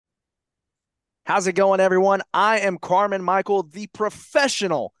How's it going, everyone? I am Carmen Michael, the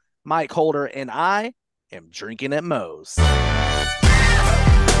professional mic holder, and I am drinking at Moe's.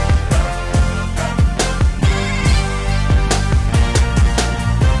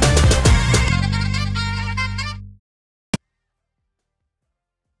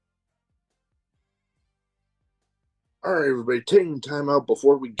 All right, everybody, taking time out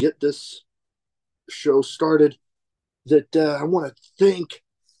before we get this show started. I want to thank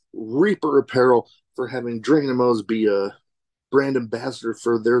Reaper Apparel for having Drinkin' Mo's be a brand ambassador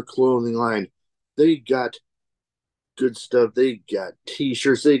for their clothing line. They got good stuff. They got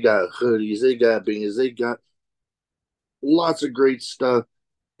t-shirts, they got hoodies, they got beanies, they got lots of great stuff,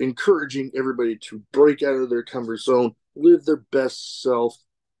 encouraging everybody to break out of their comfort zone, live their best self,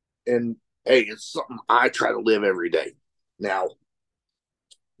 and hey, it's something I try to live every day. Now,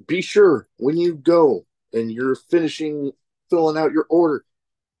 be sure when you go and you're finishing filling out your order,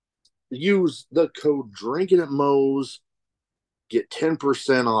 use the code Drinking at Moe's, get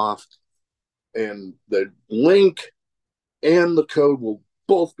 10% off, and the link and the code will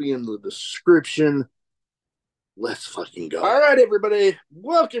both be in the description. Let's fucking go. All right, everybody.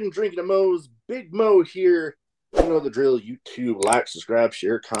 Welcome to Drinking at Moe's. Big Mo here. You know the drill. YouTube, like, subscribe,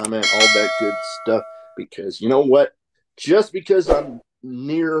 share, comment, all that good stuff. Because you know what? Just because I'm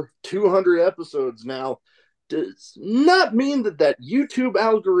near 200 episodes now does not mean that YouTube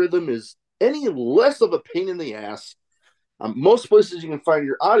algorithm is any less of a pain in the ass. Most places you can find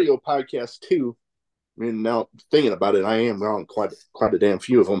your audio podcast too. I mean, now thinking about it, I am on quite a damn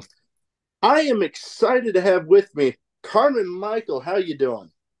few of them. I am excited to have with me Carmen Michael. How you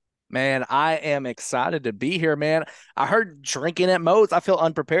doing? Man, I am excited to be here, man. I heard drinking at Moe's. I feel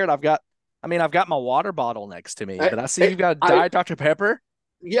unprepared. I've got my water bottle next to me, I, but I see you've got I Diet Dr. Pepper.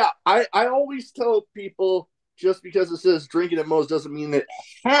 yeah, I always tell people just because it says drinking at Moe's doesn't mean it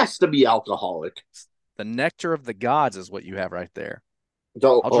has to be alcoholic. The nectar of the gods is what you have right there.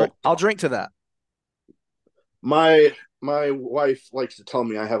 So, I'll drink to that. my wife likes to tell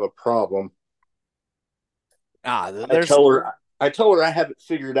me I have a problem. Ah, I there's tell her I tell her I have it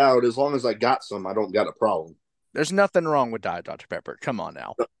figured out. As long as I got some, I don't got a problem. there's nothing wrong with Diet Dr. Pepper. Come on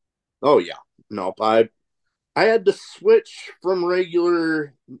now. Oh yeah, nope. I had to switch from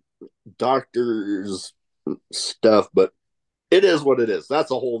regular doctor's stuff, but it is what it is. That's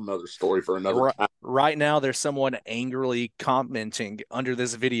a whole nother story for another time. Right now, there's someone angrily commenting under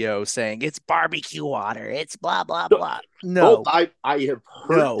this video saying it's barbecue water. It's blah blah blah. Oh, No, I have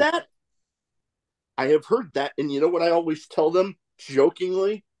heard no. that. I have heard that, and you know what I always tell them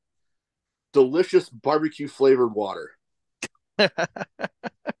jokingly? Delicious barbecue flavored water.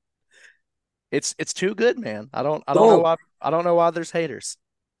 It's too good, man. Oh, I don't know why there's haters.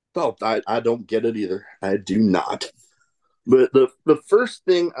 oh, I don't get it either. I do not. But the first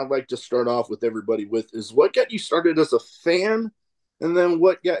thing I'd like to start off with everybody with is what got you started as a fan, and then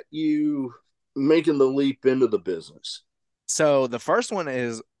what got you making the leap into the business. So the first one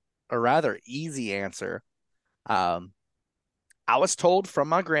is a rather easy answer. Um, I was told from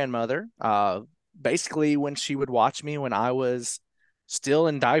my grandmother, basically when she would watch me when I was still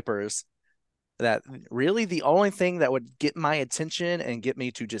in diapers, that really the only thing that would get my attention and get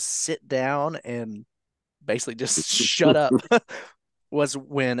me to just sit down and basically just shut up was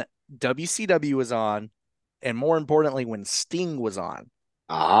when WCW was on, and more importantly, when Sting was on.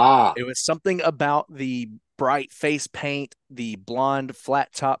 Ah, It was something about the bright face paint, the blonde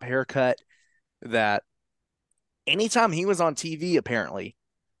flat top haircut that anytime he was on TV, apparently,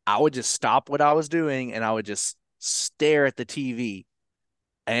 I would just stop what I was doing and I would just stare at the TV.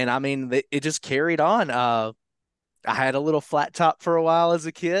 And I mean, it just carried on. I had a little flat top for a while as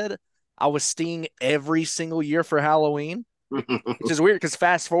a kid. I was Sting every single year for Halloween, which is weird because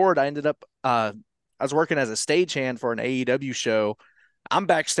fast forward, I ended up, I was working as a stagehand for an AEW show. I'm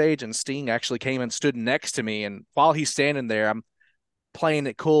backstage and Sting actually came and stood next to me. And while he's standing there, I'm playing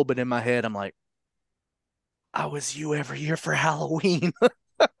it cool, but in my head, I'm like, I was you every year for Halloween.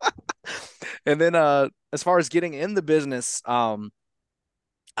 And then as far as getting in the business, I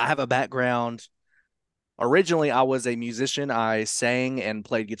have a background. Originally, I was a musician. I sang and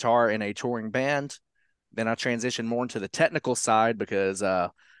played guitar in a touring band. Then I transitioned more into the technical side because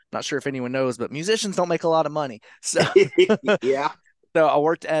not sure if anyone knows, but musicians don't make a lot of money. So yeah. so I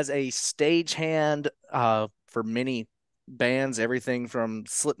worked as a stagehand for many bands, everything from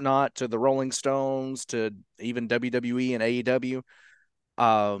Slipknot to the Rolling Stones to even WWE and AEW.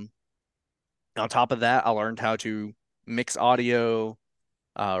 Um, on top of that, I learned how to mix audio,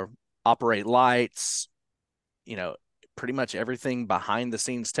 uh, operate lights, you know, pretty much everything behind the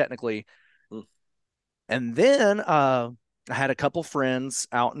scenes technically. And then I had a couple friends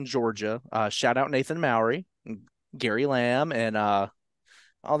out in Georgia. Shout out Nathan Mowry, and Gary Lamb, and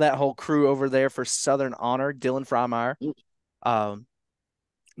all that whole crew over there for Southern Honor, Dylan Freimeyer. Um,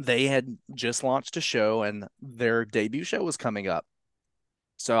 they had just launched a show, and their debut show was coming up.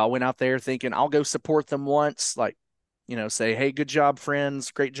 So I went out there thinking I'll go support them once, like, say, hey, good job,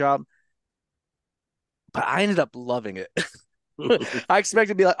 friends, great job. But I ended up loving it. I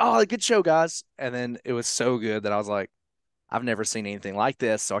expected to be like, oh, good show, guys. And then it was so good that I was like, I've never seen anything like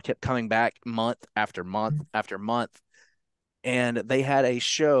this. So I kept coming back month after month after month. And they had a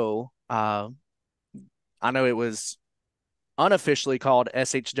show. I know it was unofficially called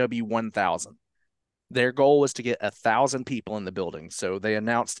SHW 1000. Their goal was to get 1,000 people in the building. So they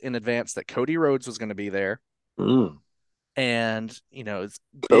announced in advance that Cody Rhodes was going to be there. Mm. And, it's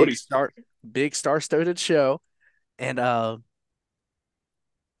Cody. big star-studded show. And I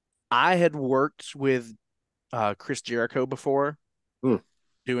had worked with Chris Jericho before,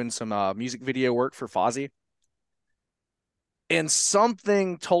 doing some music video work for Fozzy. And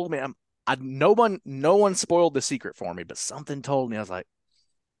something told me, no one spoiled the secret for me, but something told me, I was like,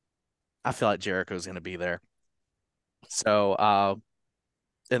 I feel like Jericho's going to be there. So,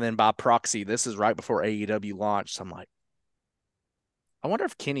 and then by proxy, this is right before AEW launched. So I'm like, I wonder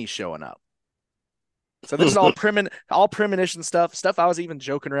if Kenny's showing up. So this is all premonition stuff I was even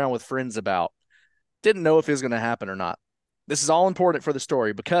joking around with friends about. Didn't know if it was going to happen or not. This is all important for the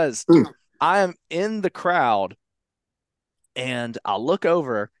story because I am in the crowd and I look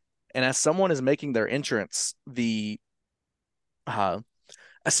over, and as someone is making their entrance,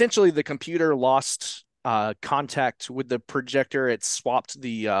 essentially the computer lost contact with the projector. It swapped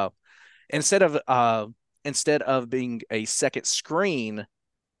the instead of being a second screen,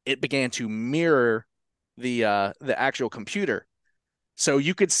 it began to mirror the actual computer. So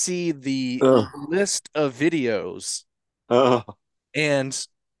you could see the list of videos. And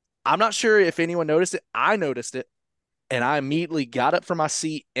I'm not sure if anyone noticed it. I noticed it. And I immediately got up from my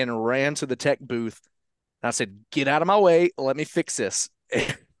seat and ran to the tech booth. And I said, get out of my way. Let me fix this.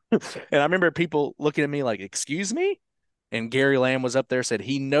 And I remember people looking at me like, excuse me? And Gary Lamb was up there, said,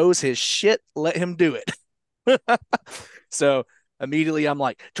 he knows his shit. Let him do it. So immediately I'm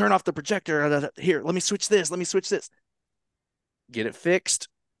like, turn off the projector. Here, let me switch this. Let me switch this. Get it fixed.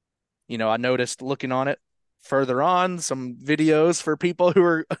 I noticed looking on it further on some videos for people who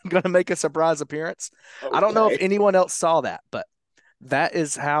are going to make a surprise appearance. Okay. I don't know if anyone else saw that, but that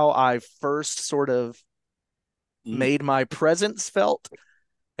is how I first sort of made my presence felt.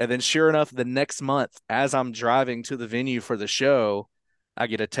 And then sure enough, the next month, as I'm driving to the venue for the show, I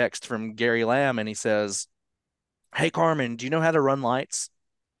get a text from Gary Lamb and he says, hey, Carmen, do you know how to run lights?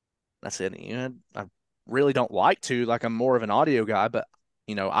 I said, I really don't like to. Like, I'm more of an audio guy, but,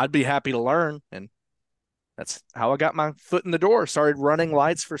 I'd be happy to learn. And that's how I got my foot in the door. Started running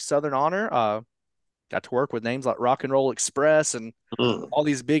lights for Southern Honor. Got to work with names like Rock and Roll Express and all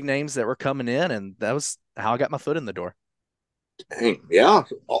these big names that were coming in. And that was how I got my foot in the door. Dang, yeah.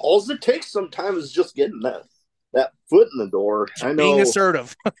 All it takes sometimes is just getting that foot in the door. I know. Being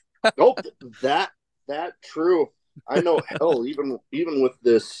assertive. Oh, that true. I know. Hell, even with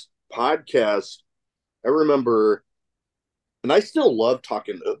this podcast, I remember, and I still love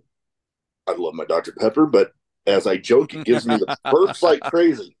talking. I love my Dr. Pepper, but as I joke, it gives me the burps like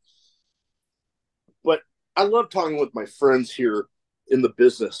crazy. But I love talking with my friends here in the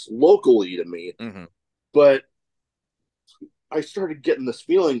business locally to me. Mm-hmm. But I started getting this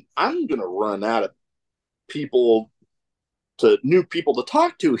feeling I'm going to run out of new people to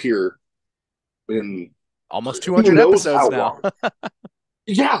talk to here in almost 200 episodes now.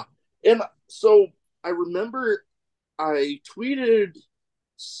 Yeah. And so I remember I tweeted,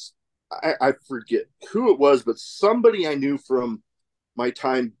 I forget who it was, but somebody I knew from my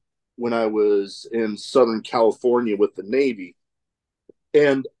time when I was in Southern California with the Navy.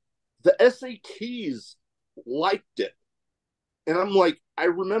 And the SATs liked it. And I'm like, I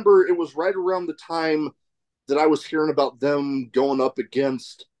remember it was right around the time that I was hearing about them going up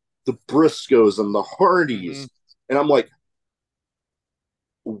against the Briscoes and the Hardys. Mm-hmm. And I'm like,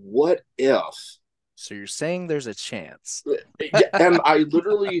 what if? So you're saying there's a chance. And I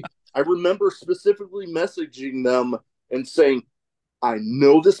remember specifically messaging them and saying, I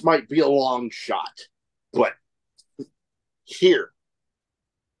know this might be a long shot, but here.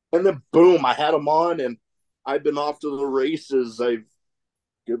 And then boom, I had them on and I've been off to the races.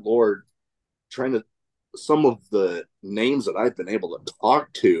 Good Lord, some of the names that I've been able to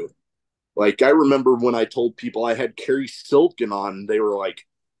talk to. Like, I remember when I told people I had Carrie Silken on, they were like,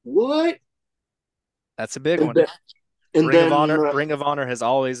 what? That's a big one. Ring of Honor has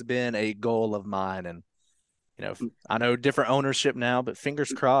always been a goal of mine. And, I know different ownership now, but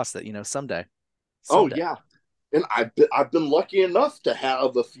fingers crossed that, someday, Oh someday. yeah, and I've been lucky enough to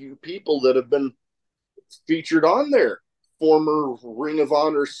have a few people that have been featured on there. Former Ring of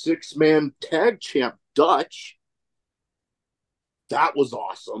Honor 6-man tag champ Dutch. That was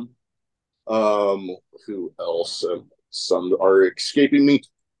awesome. Who else? Some are escaping me.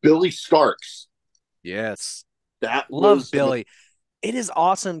 Billy Starks. Yes. That Love was Billy. It is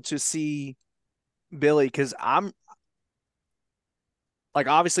awesome to see Billy because I'm like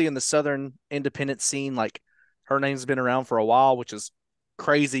obviously in the Southern independent scene, like her name's been around for a while, which is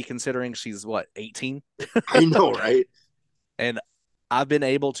crazy considering she's what, 18? I know, right? And I've been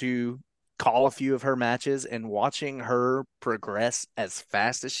able to call a few of her matches and watching her progress as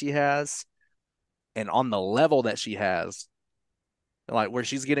fast as she has and on the level that she has, like where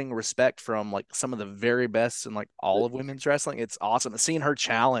she's getting respect from like some of the very best in like all of women's wrestling. It's awesome. Seeing her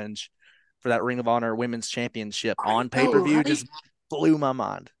challenge for that Ring of Honor Women's Championship I on know, pay-per-view right? just blew my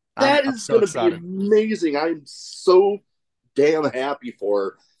mind. I'm That I'm is so going to be excited. amazing. I'm so damn happy for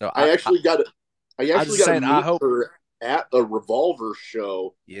her. So I actually got to, I I was actually just got to saying I meet hope. her at a Revolver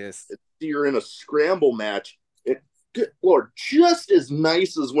show. Yes. See her in a scramble match. It, good Lord, just as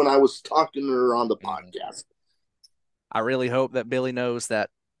nice as when I was talking to her on the Mhm. podcast. I really hope that Billy knows that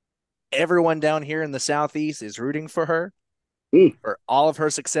everyone down here in the Southeast is rooting for her Mm. for all of her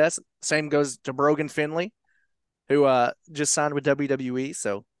success. Same goes to Brogan Finley, who just signed with WWE.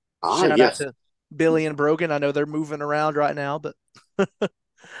 So Ah, shout out yes. to Billy and Brogan. I know they're moving around right now, but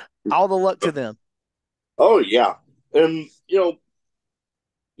all the luck to them. Oh, yeah. And,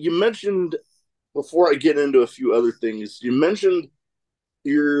 you mentioned, before I get into a few other things, you mentioned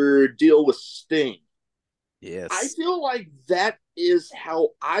your deal with Sting. I Yes, feel like that is how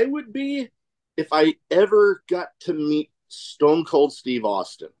I would be if I ever got to meet Stone Cold Steve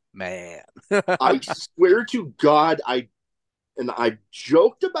Austin. man. I swear to God, I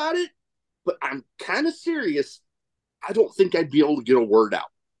joked about it, but I'm kind of serious. I don't think I'd be able to get a word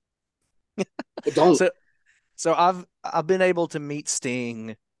out. I don't. so so I've been able to meet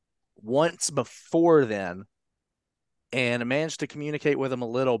Sting once before then and I managed to communicate with him a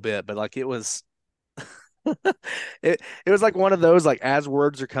little bit, but like it was it was like one of those like as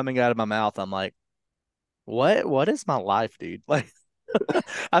words are coming out of my mouth, I'm like, what is my life, dude? Like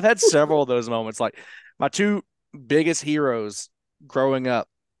I've had several of those moments. Like my two biggest heroes growing up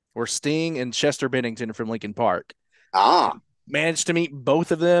were Sting and Chester Bennington from Lincoln Park. Ah, Managed to meet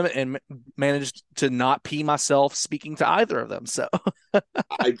both of them and managed to not pee myself speaking to either of them. So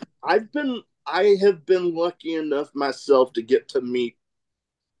I have been lucky enough myself to get to meet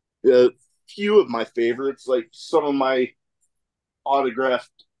a few of my favorites, like some of my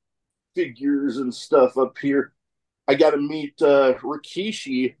autographed figures and stuff up here. I got to meet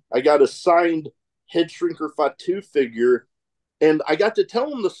Rikishi. I got a signed Head Shrinker Fatu figure, and I got to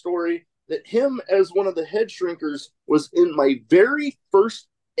tell him the story that him as one of the Head Shrinkers was in my very first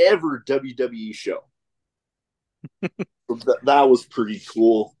ever WWE show. That was pretty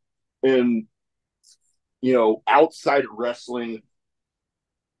cool. And outside of wrestling,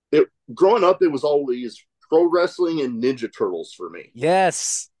 growing up, it was always pro wrestling and Ninja Turtles for me.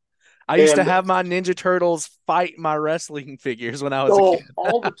 yes, I used to And have my Ninja Turtles fight my wrestling figures when I was a so kid.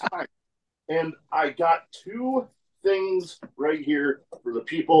 all the time. And I got two things right here for the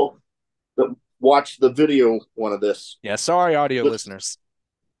people that watch the video one of this. Yeah, sorry, audio This listeners.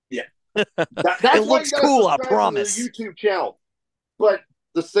 yeah. It That's why you looks gotta cool, I subscribe to the promise. YouTube channel. But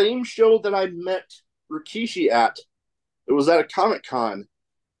the same show that I met Rikishi at, it was at a Comic Con,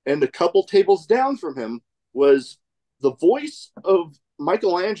 and a couple tables down from him was the voice of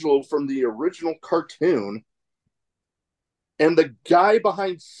Michelangelo from the original cartoon and the guy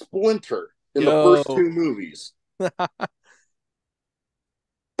behind Splinter in the first Yo, two movies.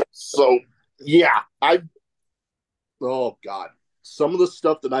 So yeah, oh God, some of the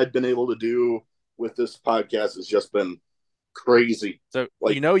stuff that I've been able to do with this podcast has just been crazy. so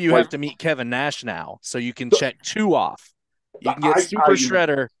Like you like have to meet Kevin Nash now, so you can check two off. You can get I Super I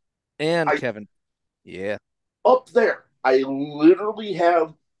Shredder and I Kevin. Yeah. up there. I literally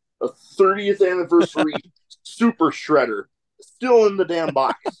have a 30th anniversary Super Shredder still in the damn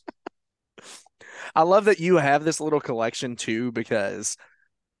box. I love that you have this little collection too, because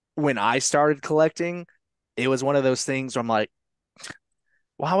when I started collecting, it was one of those things where I'm like,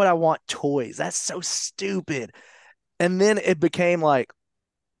 why would I want toys? That's so stupid. And then it became like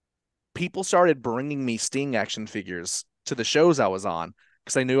people started bringing me Sting action figures to the shows I was on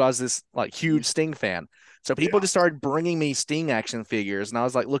because they knew I was this like huge Sting fan. So people Yeah. just started bringing me Sting action figures, and I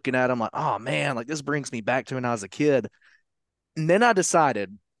was like looking at them like, oh man, like this brings me back to when I was a kid. And then I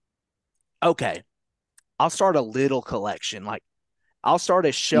decided, okay, I'll start a little collection. Like I'll start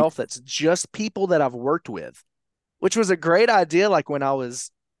a shelf that's just people that I've worked with, which was a great idea. Like when I was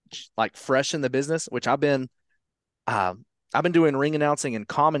like fresh in the business, which I've been doing ring announcing and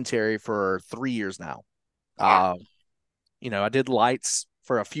commentary for 3 years now. Ah, Uh, I did lights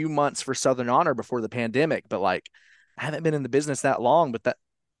for a few months for Southern Honor before the pandemic, but like I haven't been in the business that long. But that,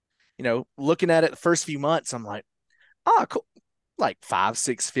 looking at it the first few months, I'm like, oh, cool, like 5,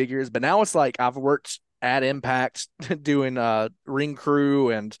 6 figures. But now it's like I've worked at Impact doing ring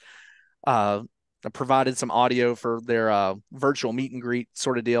crew and uh, I provided some audio for their virtual meet and greet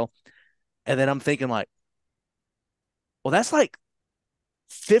sort of deal. And then I'm thinking like, well, that's like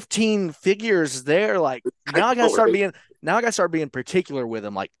 15 figures there. Like I know, right? now I gotta start being particular with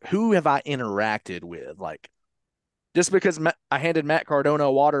them. Like who have I interacted with? Like just because I handed Matt Cardona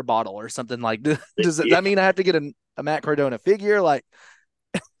a water bottle or something, like does Yeah. that mean I have to get a Matt Cardona figure? Like,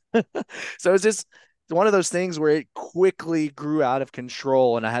 so it's just one of those things where it quickly grew out of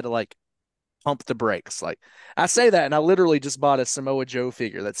control and I had to like pump the brakes. Like I say that, and I literally just bought a Samoa Joe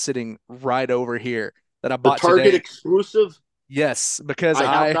figure that's sitting right over here that I The bought Target today. exclusive. Yes, because I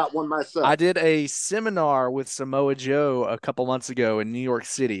have I that one I myself. did a seminar with Samoa Joe a couple months ago in New York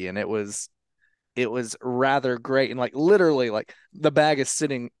City, and it was rather great. And like literally, like the bag is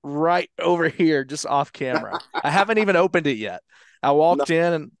sitting right over here, just off camera. I haven't even opened it yet. No,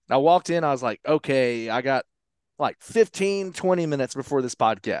 I walked in, I was like, okay, I got like 15, 20 minutes before this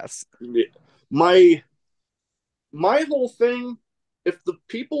podcast. my my whole thing, if the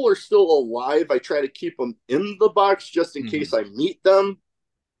people are still alive, I try to keep them in the box just in Mhm. case I meet them.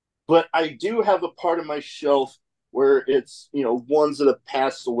 But I do have a part of my shelf where it's, ones that have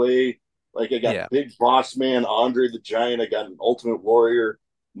passed away. Like I got Yeah. Big Boss Man, Andre the Giant, I got an Ultimate Warrior,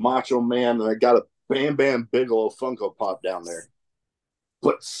 Macho Man, and I got a Bam Bam Bigelow Funko Pop down there.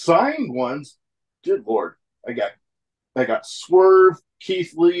 But signed ones, good lord, I got Swerve,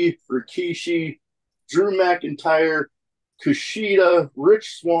 Keith Lee, Rikishi, Drew McIntyre, Kushida,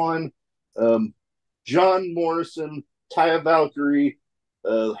 Rich Swann, um, John Morrison, Taya Valkyrie,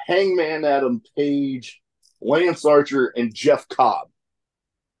 Hangman Adam Page, Lance Archer, and Jeff Cobb.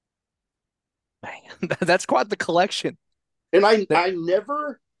 Man, that's quite the collection. And I That, I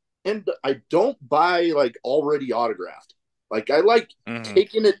never and I don't buy like already autographed. Like I like mhm.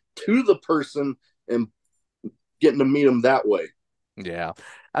 taking it to the person and getting to meet them that way. Yeah.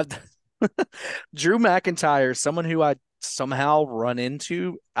 I've, Drew McIntyre, someone who I somehow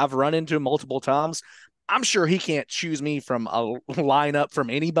I've run into multiple times. I'm sure he can't choose me from a lineup from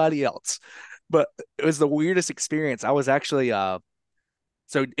anybody else. But it was the weirdest experience. I was actually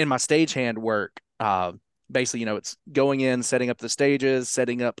so in my stagehand work, basically, it's going in, setting up the stages,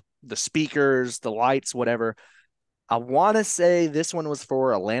 setting up the speakers, the lights, whatever. I want to say this one was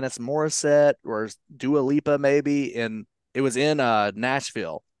for Alanis Morissette or Dua Lipa, maybe, and it was in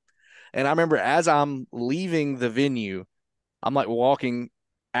Nashville. And I remember as I'm leaving the venue, I'm like walking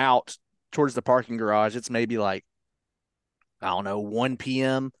out towards the parking garage. It's maybe like, I don't know, 1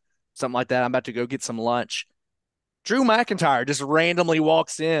 p.m., something like that. I'm about to go get some lunch. Drew McIntyre just randomly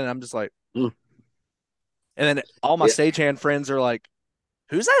walks in. And I'm just like, Mm. and then all my Yeah. stagehand friends are like,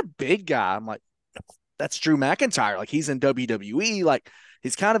 who's that big guy? I'm like, that's Drew McIntyre. Like he's in WWE. Like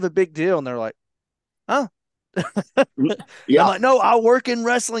he's kind of a big deal. And they're like, huh? Mm. And I'm Yeah. like, no, I work in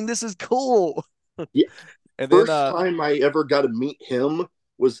wrestling. This is cool. Yeah. And then First time I ever got to meet him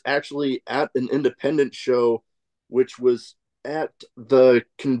was actually at an independent show, which was at the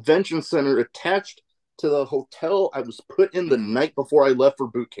convention center attached to the hotel I was put in the mm, night before I left for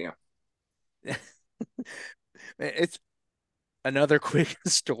boot camp. it's another quick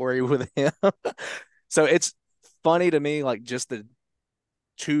story with him. So it's funny to me, like just the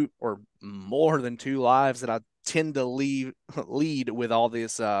two or more than two lives that I tend to lead with all the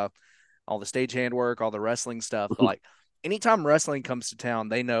stagehand work, all the wrestling stuff. But like anytime wrestling comes to town,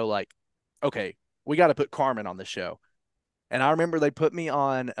 they know like, okay, we got to put Carmen on the show. And I remember they put me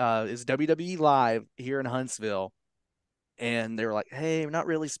on is WWE Live here in Huntsville, and they were like, "Hey, we're not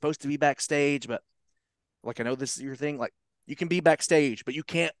really supposed to be backstage, but like I know this is your thing. Like you can be backstage, but you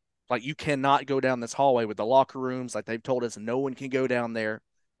cannot go down this hallway with the locker rooms. Like they've told us no one can go down there."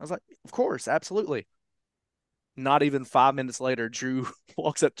 I was like, "Of course, absolutely." Not even 5 minutes later, Drew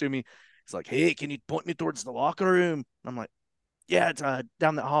walks up to me. He's like, "Hey, can you point me towards the locker room?" I'm like, "Yeah, it's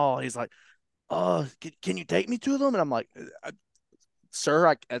down the hall." He's like, "Oh, can you take me to them?" And I'm like, "Sir,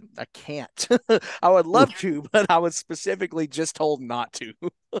 I can't. I would love to, but I was specifically just told not to."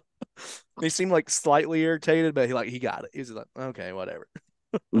 He seemed like slightly irritated, but he got it. He's like, "Okay, whatever."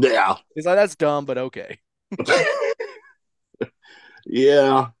 Yeah. He's like, "That's dumb, but okay."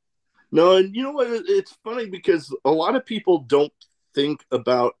 Yeah. No, and you know what? It's funny because a lot of people don't think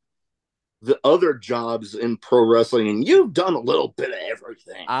about the other jobs in pro wrestling, and you've done a little bit of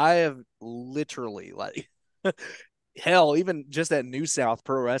everything. I have literally like hell, even just at New South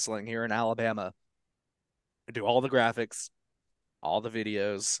Pro Wrestling here in Alabama, I do all the graphics, all the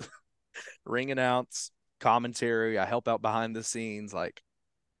videos, ring announce, commentary. I help out behind the scenes. Like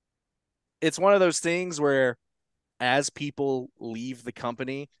it's one of those things where as people leave the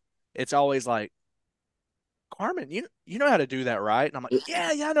company, it's always like, Carmen, you know how to do that, right? And I'm like, yeah,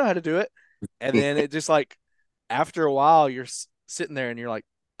 I know how to do it. And then it just like after a while, you're sitting there and you're like,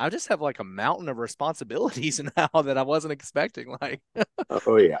 I just have like a mountain of responsibilities now that I wasn't expecting. Like,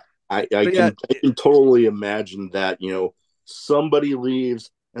 Oh yeah, I but yeah, can I can totally imagine that. Somebody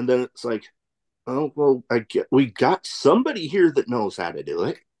leaves, and then it's like, oh well, I get we got somebody here that knows how to do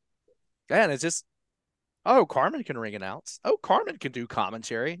it. man, it's just, oh, Carmen can ring announce. Oh, Carmen can do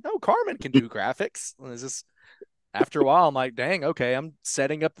commentary. Oh, Carmen can do graphics. And it's just after a while, I'm like, dang, okay, I'm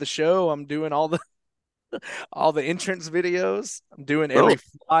setting up the show. I'm doing all the entrance videos. I'm doing Oh, every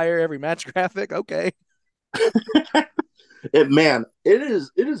flyer, every match graphic. Okay. man, it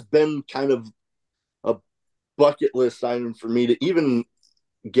has been kind of a bucket list item for me to even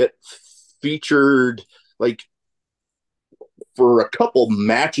get featured, like for a couple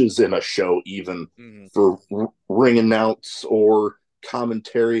matches in a show, even Mm-hmm. for ring announce or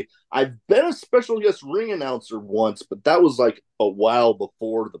commentary. I've been a special guest ring announcer once, but that was like a while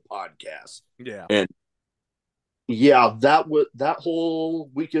before the podcast. Yeah. And yeah, that whole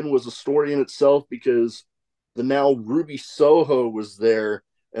weekend was a story in itself because the now Ruby Soho was there,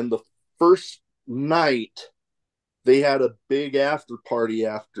 and the first night they had a big after party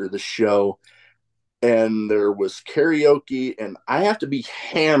after the show, and there was karaoke, and I have to be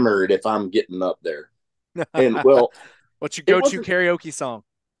hammered if I'm getting up there. And well, What's your it go-to wasn't. karaoke song?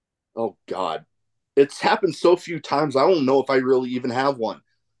 Oh God, it's happened so few times. I don't know if I really even have one.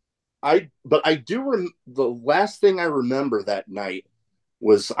 But I do. The last thing I remember that night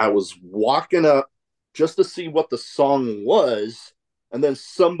was I was walking up just to see what the song was, and then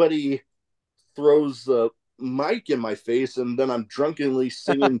somebody throws the mic in my face, and then I'm drunkenly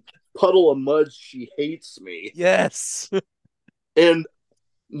singing "Puddle of Mud." She hates me, Yes. and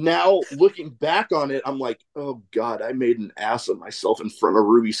now looking back on it, I'm like, oh God, I made an ass of myself in front of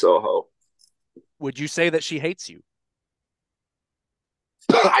Ruby Soho. Would you say that she hates you?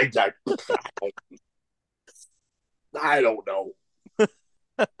 I don't know,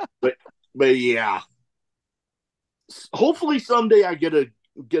 but yeah, hopefully someday I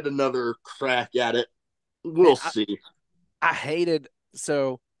get another crack at it. Man, We'll see. I hated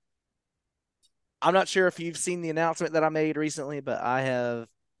so I'm not sure if you've seen the announcement that I made recently, but I have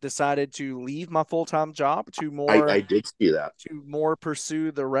decided to leave my full-time job I did see that. to more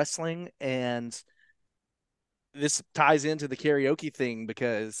pursue the wrestling, and this ties into the karaoke thing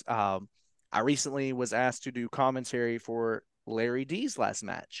because I recently was asked to do commentary for Larry D's last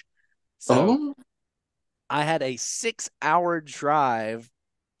match. So Oh, I had a 6-hour drive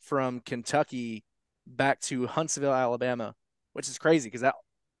from Kentucky back to Huntsville, Alabama, which is crazy because that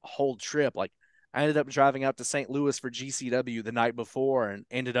whole trip, like, I ended up driving out to St. Louis for GCW the night before and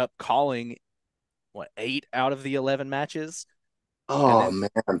ended up calling what 8 out of the 11 matches, and oh then man,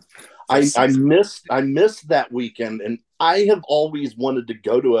 for six. I missed that weekend, and I have always wanted to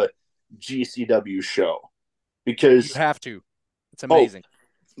go to a GCW show You because have to. It's oh, amazing.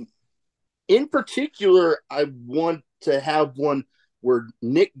 in particular, I want to have one where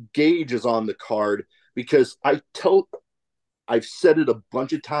Nick Gage is on the card because I've said it a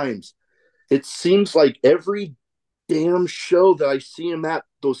bunch of times. It seems like every damn show that I see him at,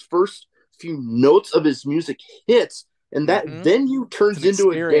 those first few notes of his music hits, and that Mm-hmm. venue It's turns an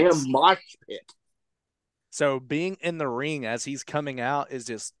into a damn experience. mosh pit. So being in the ring as he's coming out is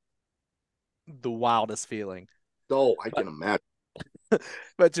just the wildest feeling. Oh, I But can imagine.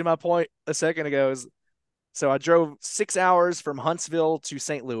 but to my point a second ago is so I drove 6 hours from Huntsville to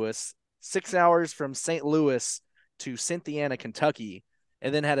St. Louis, 6 hours from St. Louis to Cynthiana, Kentucky,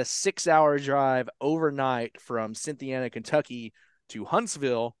 and then had a 6 hour drive overnight from Cynthiana, Kentucky to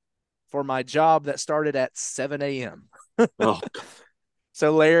Huntsville for my job that started at 7 a.m. Oh,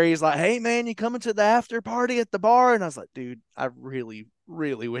 So Larry's like, "Hey man, you coming to the after party at the bar?" And I was like, "Dude, I really,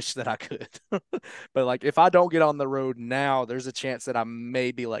 really wish that I could." But like, if I don't get on the road now, there's a chance that I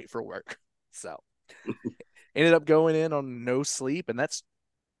may be late for work. So ended up going in on no sleep, and that's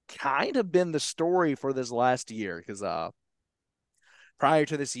kind of been the story for this last year. Because prior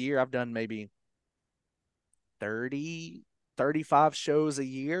to this year, I've done maybe 30, 35 shows a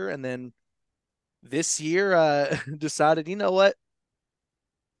year, and then this year decided, you know what?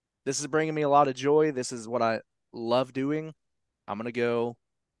 this is bringing me a lot of joy. This is what I love doing. I'm gonna go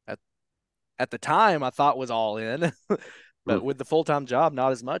at at the time I thought was all in, but with the full time job,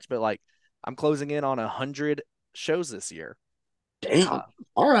 not as much. But like I'm closing in on 100 shows this year. Uh, Damn.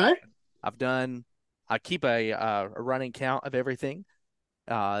 All right. I've done. I keep a running count of everything.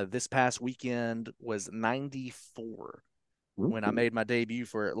 This past weekend was 94 when I made my debut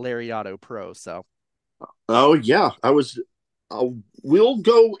for Lariato Pro. So Oh yeah, we'll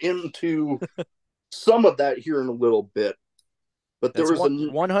go into some of that here in a little bit. But there that's was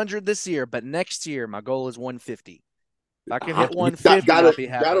a 100 this year, but next year my goal is 150. If I can hit you got 150, I'll gotta be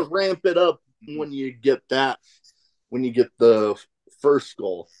gotta happy. ramp it up Mm-hmm. when you get the first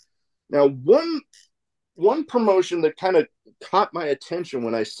goal. Now, one promotion that kind of caught my attention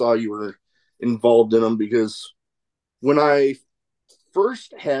when I saw you were involved in them, because when I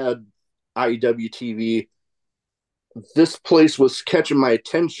first had IWTV, this place was catching my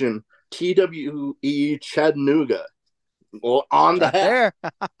attention. TWE Chattanooga, well, on the Right hat.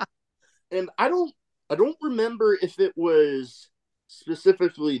 there. And I don't remember if it was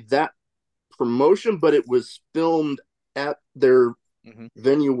specifically that promotion, but it was filmed at their Mm-hmm.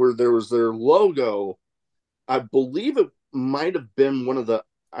 venue where there was their logo. I believe it might have been one of the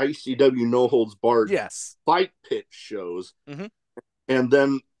ICW No Holds Barred Yes. fight pit shows. Mm-hmm. And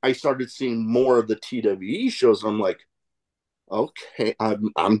then I started seeing more of the TWE shows. And I'm like, okay,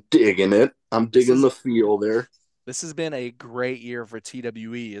 I'm digging it. I'm This digging is the feel there. this has been a great year for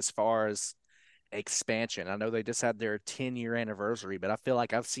TWE as far as expansion. I know they just had their 10-year anniversary, but I feel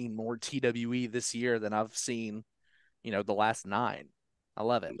like I've seen more TWE this year than I've seen, the last 9. I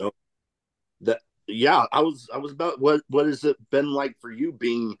love it. You know, that yeah, I was about what has it been like for you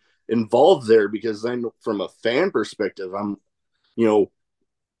being involved there? Because I know from a fan perspective, I'm you know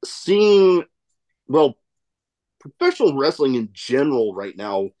seeing, well, professional wrestling in general right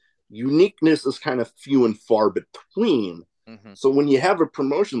now, uniqueness is kind of few and far between. Mm-hmm. So when you have a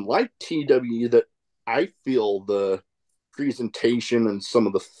promotion like TW, that I feel the presentation and some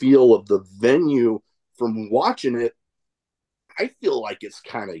of the feel of the venue from watching it, I feel like it's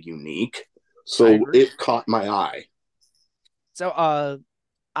kind of unique. I So agree. it caught my eye. So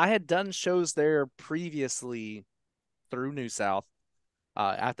I had done shows there previously through New South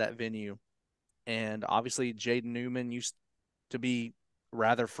at that venue. And obviously Jaden Newman used to be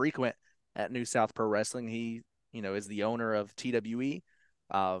rather frequent at New South Pro Wrestling. He, is the owner of TWE.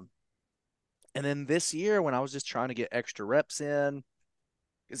 Um, and then this year, when I was just trying to get extra reps in,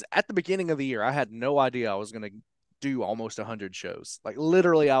 because at the beginning of the year, I had no idea I was going to do almost 100 shows. Like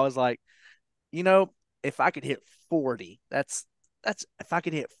literally, I was like, you know, if I could hit 40, that's if I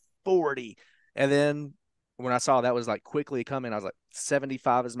could hit 40. And then when I saw that was like quickly coming, I was like,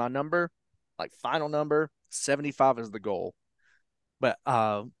 75 is my number, like final number, 75 is the goal. But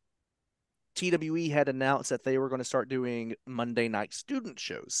TWE had announced that they were going to start doing Monday night student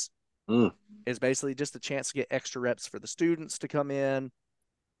shows. Mm. It's basically just a chance to get extra reps for the students to come in,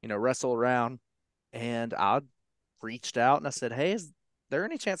 wrestle around. And I reached out and I said, hey, is there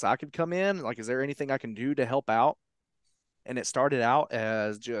any chance I could come in? Like, is there anything I can do to help out? And it started out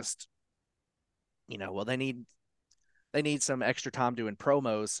as just, well, they need some extra time doing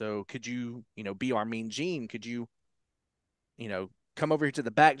promos. So could you, be our Mean Gene? Could you, come over here to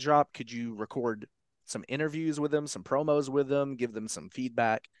the backdrop? Could you record some interviews with them, some promos with them, give them some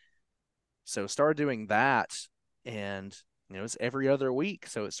feedback? So started doing that, and it's every other week.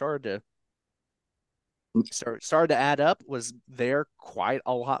 So it started to add up. Was there quite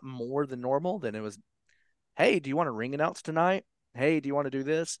a lot more than normal. Than it was. Hey, do you want to ring announce tonight? Hey, do you want to do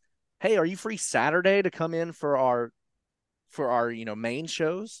this? Hey, are you free Saturday to come in for our main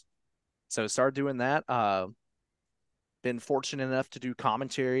shows? So started doing that. Been fortunate enough to do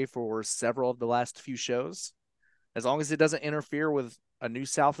commentary for several of the last few shows. As long as it doesn't interfere with a New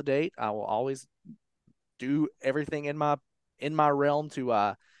South date, I will always do everything in my realm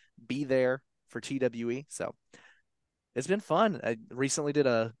to be there for TWE. So it's been fun. I recently did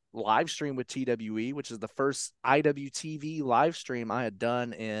a live stream with TWE, which is the first IWTV live stream I had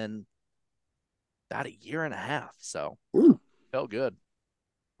done in about a year and a half. So Ooh. felt good.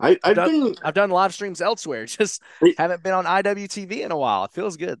 I've I've done been I've done live streams elsewhere, just haven't been on IWTV in a while. It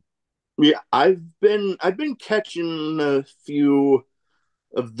feels good. yeah, I've been catching a few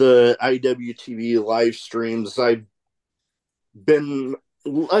of the IWTV live streams. I've been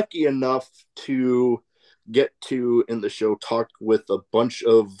lucky enough to get to in the show talk with a bunch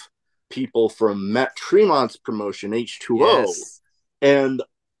of people from Matt Tremont's promotion H2O, Yes. and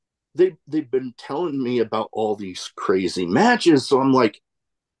they've been telling me about all these crazy matches. So I'm like,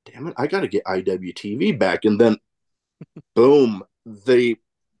 damn it, I got to get IWTV back. And then boom, they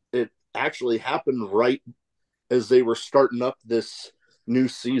actually happened right as they were starting up this new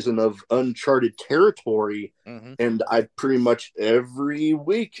season of Uncharted Territory. Hmm. And I pretty much every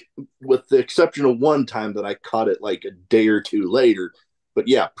week, with the exception of one time that I caught it like a day or two later. But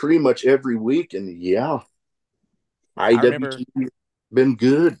yeah, pretty much every week. And yeah, I remember IWTV been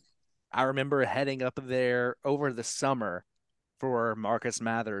good. I remember heading up there over the summer for Marcus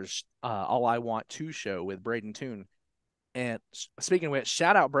Mathers' All I Want to show with Braden Toon. And speaking of which,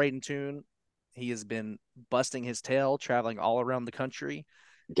 shout out Braden Toon. He has been busting his tail, traveling all around the country.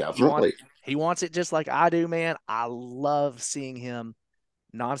 He wants Definitely. he wants it just like I do, man. I love seeing him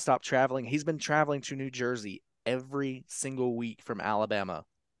nonstop traveling. He's been traveling to New Jersey every single week from Alabama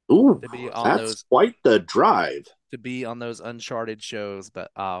Ooh, to be on that's those quite the drive. Uncharted shows.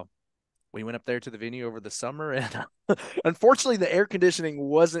 But we went up there to the venue over the summer, and unfortunately, the air conditioning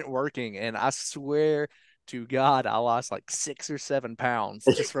wasn't working. And I swear to God, I lost like 6 or 7 pounds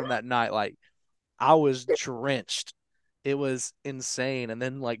just from that night. Like I was drenched. It was insane. And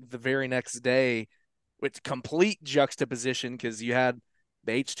then like the very next day, with complete juxtaposition because you had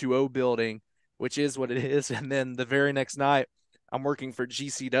the H2O building, which is what it is, and then the very next night, I'm working for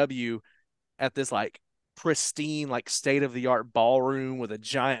GCW at this like pristine, like state of the art ballroom with a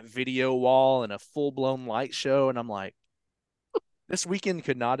giant video wall and a full blown light show. And I'm like, this weekend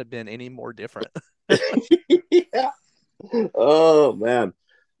could not have been any more different. Yeah. Oh man.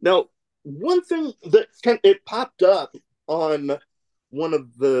 Now, one thing that it popped up on one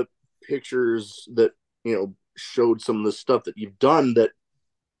of the pictures that showed some of the stuff that you've done that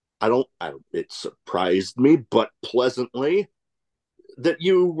I don't it surprised me, but pleasantly, that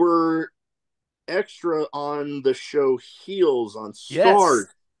you were extra on the show Heels on Stars,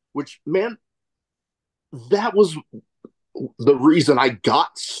 Yes. which, man, that was the reason I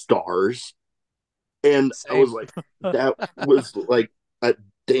got Stars. And I was Same. like, that was like a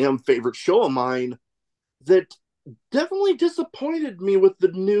damn favorite show of mine that definitely disappointed me with the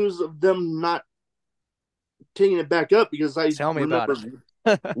news of them not taking it back up, because I Tell me about remember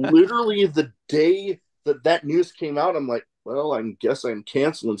it. literally the day that news came out, I'm like, well, I guess I'm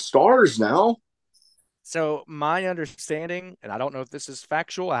canceling Stars now. So my understanding, and I don't know if this is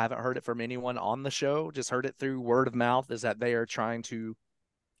factual, I haven't heard it from anyone on the show, just heard it through word of mouth, is that they are trying to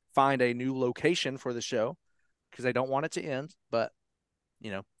find a new location for the show because they don't want it to end. But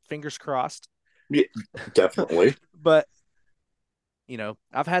fingers crossed. Yeah, definitely. But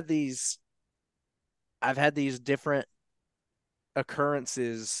I've had these different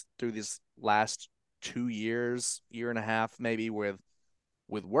occurrences through these last 2 years, year and a half, maybe with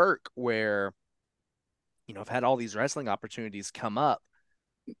work where I've had all these wrestling opportunities come up,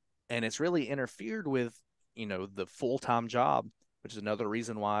 and it's really interfered with the full-time job, which is another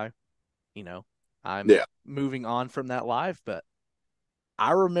reason why you know I'm Yeah. moving on from that life. But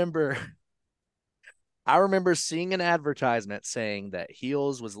I remember I remember seeing an advertisement saying that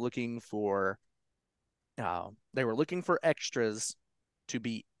Heels was looking for they were looking for extras to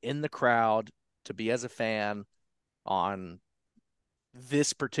be in the crowd, to be as a fan on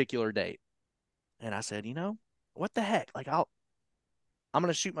this particular date. And I said, what the heck? Like I'm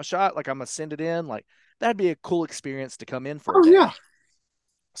gonna shoot my shot, like I'm gonna send it in. Like that'd be a cool experience to come in for a Oh day. yeah.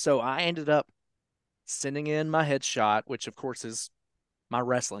 So I ended up sending in my headshot, which of course is my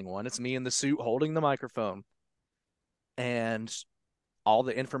wrestling one. It's me in the suit holding the microphone and all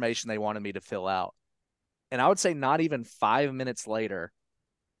the information they wanted me to fill out. And I would say not even 5 minutes later,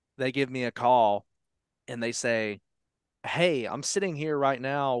 they give me a call and they say, "Hey, I'm sitting here right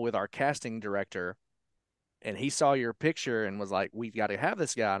now with our casting director, and he saw your picture and was like, we've got to have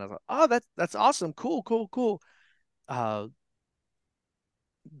this guy." And I was like, "Oh, that's awesome, cool, cool, cool." Uh,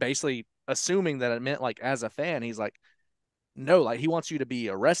 Basically assuming that it meant like as a fan, he's like, "No, like he wants you to be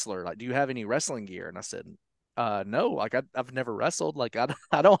a wrestler. Like, do you have any wrestling gear?" And I said, No, like I've never wrestled. Like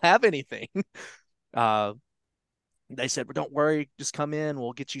I don't have anything." Uh, they said, "But don't worry, just come in.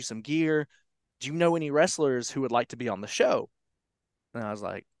 We'll get you some gear. Do you know any wrestlers who would like to be on the show?" And I was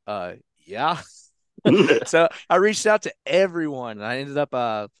like, yeah." So I reached out to everyone, and I ended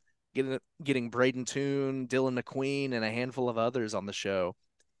up getting Braden Toon, Dylan McQueen, and a handful of others on the show.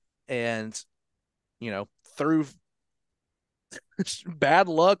 And through bad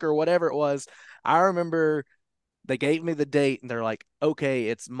luck or whatever it was, I remember they gave me the date, and they're like, "Okay,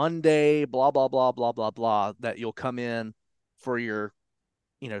 it's Monday, blah blah blah blah blah blah, that you'll come in for your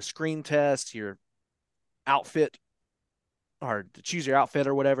screen test, your outfit, or to choose your outfit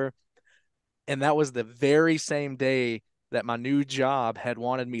or whatever." And that was the very same day that my new job had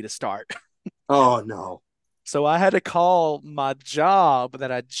wanted me to start. Oh no. So I had to call my job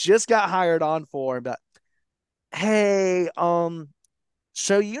that I just got hired on for and be like, "Hey,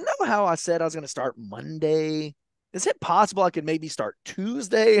 So you know how I said I was going to start Monday? Is it possible I could maybe start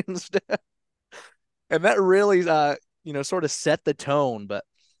Tuesday instead? And that really, sort of set the tone. But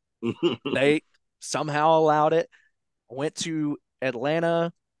they somehow allowed it. Went to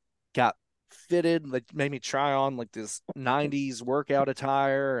Atlanta, got fitted. They made me try on like this '90s workout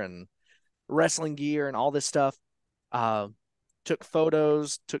attire and wrestling gear and all this stuff. Uh, Took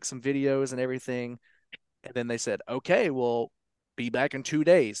photos, took some videos and everything. And then they said, okay, we'll be back in 2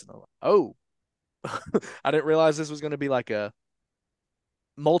 days. And I'm like, oh, I didn't realize this was going to be like a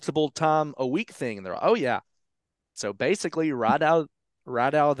multiple time a week thing. And they're like, oh yeah. So basically, right out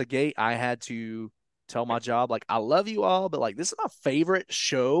of the gate, I had to tell my job like, I love you all, but like this is my favorite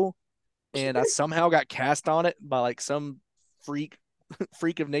show, and I somehow got cast on it by like some freak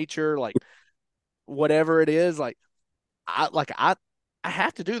freak of nature, like whatever it is. I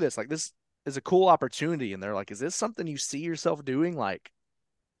have to do this. Like this is a cool opportunity, and they're like, is this something you see yourself doing like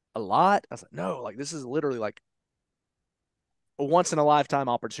a lot? I was like, no, like this is literally like a once in a lifetime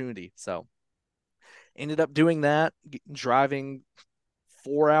opportunity. So ended up doing that, driving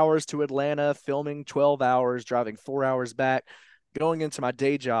 4 hours to Atlanta, filming 12 hours, driving 4 hours back, going into my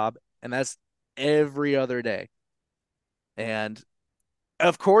day job. And that's every other day. And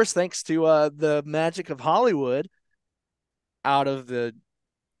of course, thanks to the magic of Hollywood, out of the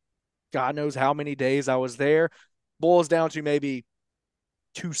God knows how many days I was there, boils down to maybe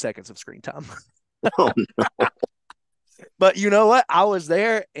 2 seconds of screen time. Oh, But you know what? I was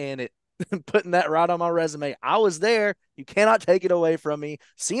there, and it putting that right on my resume. I was there. You cannot take it away from me.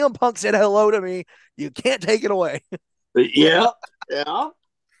 CM Punk said hello to me. You can't take it away. yeah, yeah.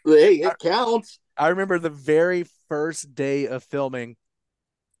 Hey, I, it counts. I remember the very first day of filming,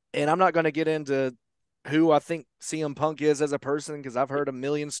 and I'm not going to get into who I think CM Punk is as a person because I've heard a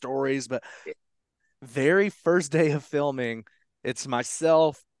million stories, but very first day of filming, it's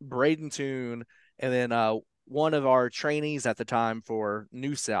myself, Braden Toon, and then one of our trainees at the time for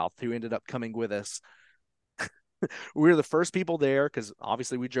New South who ended up coming with us. We were the first people there because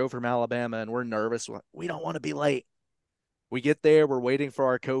obviously we drove from Alabama and we're nervous. We don't want to be late. We get there, we're waiting for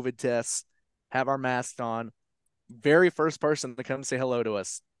our COVID tests, have our masks on. Very first person to come say hello to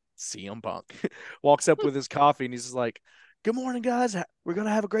us, CM Punk, walks up with his coffee and he's just like, "Good morning, guys. We're gonna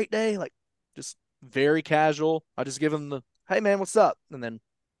have a great day." Like, just very casual. I just give him the, "Hey, man, what's up?" and then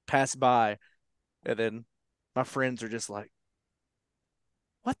pass by. And then my friends are just like,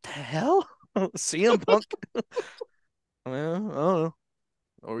 "What the hell?" CM Punk. Well, I don't know.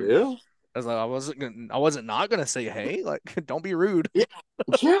 Or Yeah, I was like, I wasn't not gonna say hey. Like, don't be rude. yeah,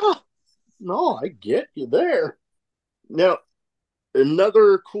 yeah. No, I get you there. Now,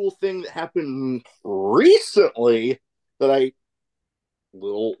 another cool thing that happened recently that I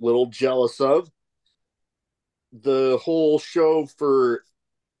little jealous of, the whole show for,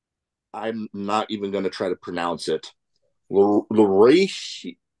 I'm not even going to try to pronounce it.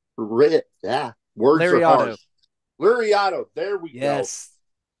 Yeah, words are hard. Lariato. Lariato, there we go. Yes.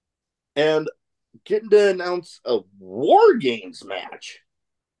 And getting to announce a War Games match.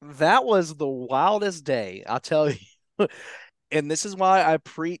 That was the wildest day, I'll tell you. And this is why I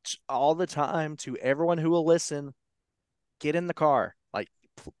preach all the time to everyone who will listen, get in the car. Like,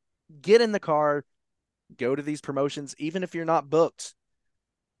 get in the car, go to these promotions, even if you're not booked.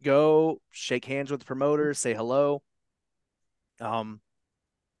 Go shake hands with the promoters, say hello. Um,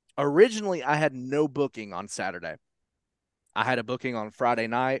 Originally, I had no booking on Saturday. I had a booking on Friday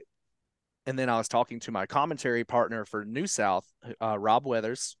night, and then I was talking to my commentary partner for New South, Rob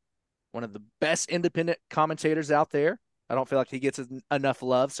Weathers, one of the best independent commentators out there. I don't feel like he gets enough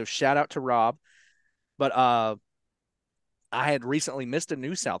love, so shout out to Rob. But I had recently missed a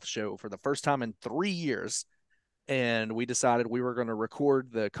New South show for the first time in 3 years, and we decided we were going to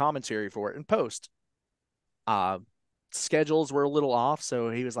record the commentary for it and post. Uh, Schedules were a little off, so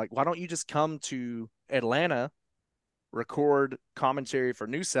he was like, "Why don't you just come to Atlanta, record commentary for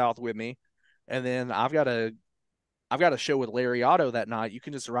New South with me, and then I've got a show with Larry Otto that night. You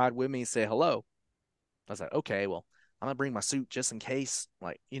can just ride with me and say hello." I was like, "Okay, well, I'm gonna bring my suit just in case.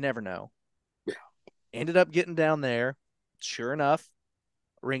 Like, you never know." Yeah. Ended up getting down there. Sure enough,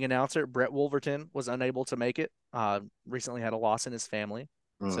 ring announcer Brett Wolverton was unable to make it. Recently had a loss in his family.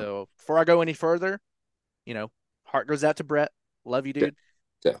 Mm, So before I go any further, heart goes out to Brett. Love you, de- dude.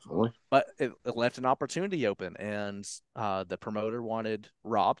 definitely. But it left an opportunity open, and the promoter wanted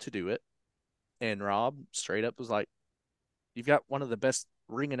Rob to do it. And Rob straight up was like, "You've got one of the best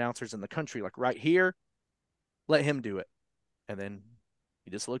ring announcers in the country, like right here. Let him do it." And then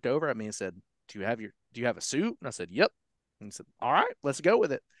he just looked over at me and said, Do you have a suit?" And I said, "Yep." And he said, "All right, let's go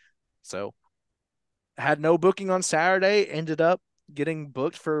with it." So had no booking on Saturday, ended up getting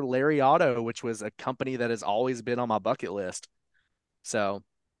booked for Lariato, which was a company that has always been on my bucket list. So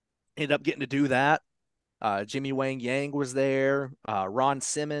ended up getting to do that. Jimmy Wang Yang was there, Ron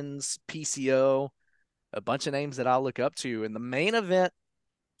Simmons, PCO, a bunch of names that I look up to. And the main event,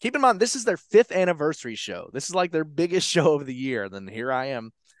 keep in mind, this is their 5th anniversary show. This is like their biggest show of the year. And then here I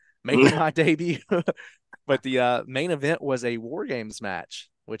am making my debut. But the main event was a War Games match,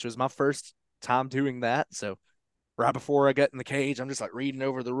 which was my first time doing that. So right before I got in the cage, I'm just like reading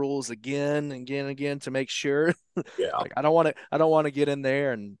over the rules again and again and again to make sure. Yeah. Like I don't want to get in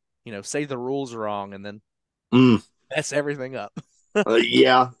there and say the rules wrong and then Mm. mess everything up.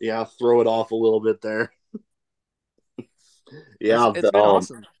 Yeah. Throw it off a little bit there. it's, Yeah. it's been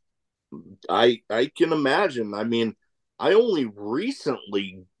awesome. I can imagine. I mean, I only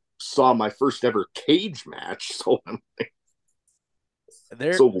recently saw my first ever cage match,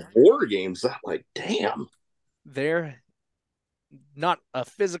 They're so War Games. That like, damn. they're not a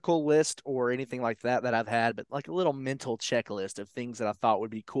physical list or anything like that I've had, but like a little mental checklist of things that I thought would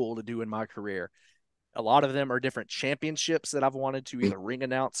be cool to do in my career. A lot of them are different championships that I've wanted to either ring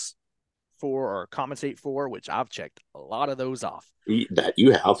announce for or commentate for, which I've checked a lot of those off. That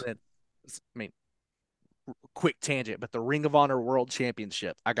you have. I mean, quick tangent, but the Ring of Honor World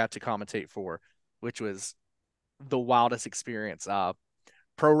Championship I got to commentate for, which was the wildest experience.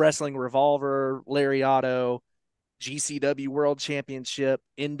 Pro Wrestling Revolver, Lariato, GCW World Championship,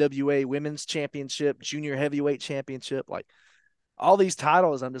 NWA Women's Championship, Junior Heavyweight Championship, like all these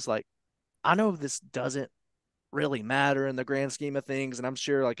titles. I'm just like, I know this doesn't really matter in the grand scheme of things, and I'm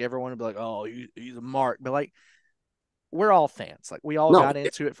sure like everyone would be like, "Oh, he's a mark," but like we're all fans. Like we all No. got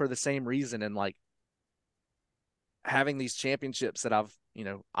into it for the same reason, and like having these championships that I've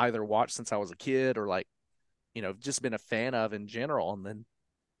either watched since I was a kid or like just been a fan of in general, and then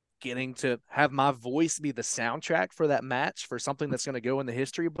getting to have my voice be the soundtrack for that match for something that's going to go in the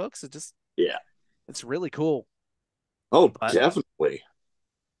history books. Yeah. It's really cool. Oh, But definitely.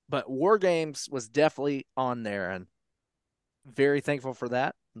 War Games was definitely on there, and very thankful for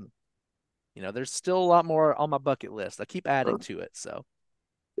that. There's still a lot more on my bucket list. I keep adding to it. So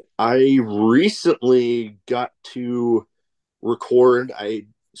I recently got to record. I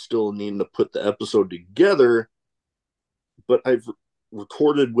still need to put the episode together, but I've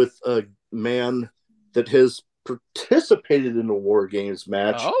recorded with a man that has participated in the War Games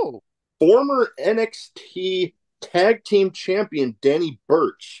match. oh, Former NXT Tag Team Champion Danny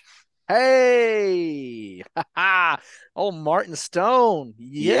Burch. hey, oh, Martin Stone.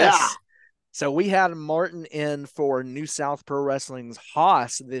 Yeah. Yes. So we had Martin in for New South Pro Wrestling's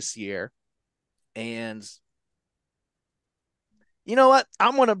Haas this year. And you know what?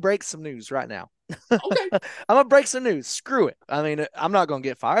 I'm going to break some news right now. Okay. I'm going to break some news. Screw it. I mean, I'm not going to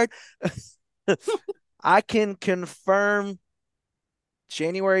get fired. I can confirm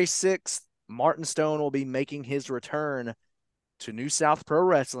January 6th, Martin Stone will be making his return to New South Pro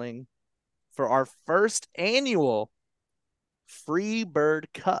Wrestling for our first annual Freebird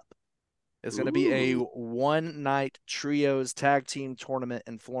Cup. It's going to be a one-night trios tag team tournament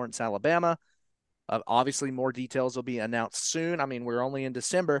in Florence, Alabama. Obviously, more details will be announced soon. I mean, we're only in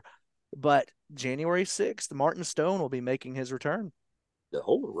December, but January 6th, Martin Stone will be making his return.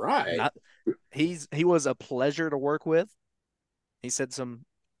 All right. He was a pleasure to work with. He said some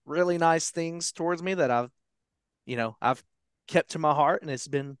really nice things towards me that I've kept to my heart, and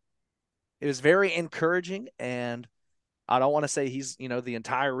it was very encouraging. And I don't want to say he's, the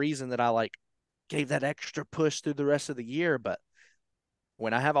entire reason that I like gave that extra push through the rest of the year. But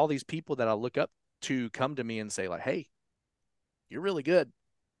when I have all these people that I look up to come to me and say like, "Hey, you're really good."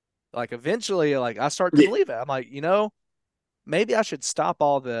 Like eventually, like I start to believe it. I'm like, maybe I should stop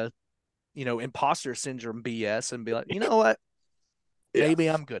all the, imposter syndrome BS and be like, you know what? Yeah. Maybe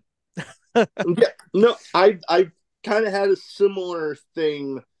I'm good. Yeah. No, I kind of had a similar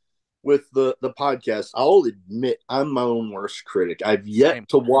thing with the podcast. I'll admit I'm my own worst critic. I've yet Same.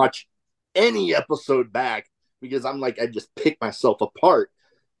 to watch any episode back because I'm like I just pick myself apart.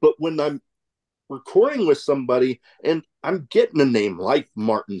 But when I'm recording with somebody and I'm getting a name like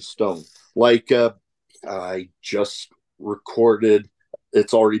Martin Stone, like I just recorded,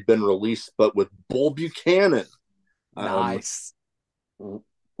 it's already been released, but with Bull Buchanan. Nice.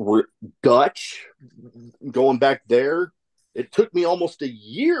 Dutch, going back there. It took me almost a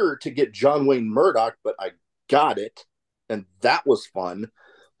year to get John Wayne Murdoch, but I got it, and that was fun.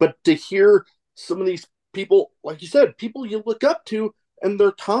 But to hear some of these people, like you said, people you look up to, and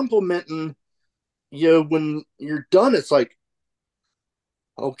they're complimenting you when you're done, it's like,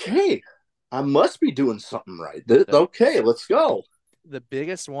 okay, I must be doing something right. Okay, let's go. The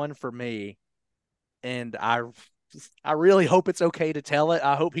biggest one for me, and I I really hope it's okay to tell it.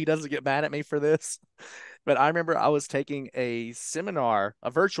 I hope he doesn't get mad at me for this. But I remember I was taking a seminar,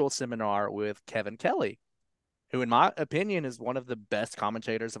 a virtual seminar with Kevin Kelly, who, in my opinion, is one of the best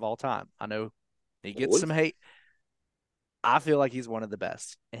commentators of all time. I know he gets Holy. some hate. I feel like he's one of the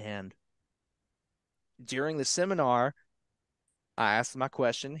best. And during the seminar, I asked my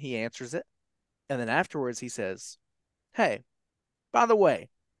question, he answers it. And then afterwards, he says, "Hey, by the way,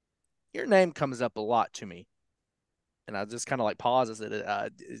 your name comes up a lot to me." And I just kind of like pauses it.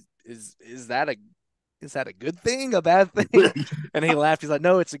 Is that a good thing, a bad thing? And he laughed. He's like,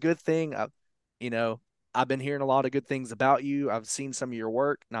 "No, it's a good thing. You know, I've been hearing a lot of good things about you. I've seen some of your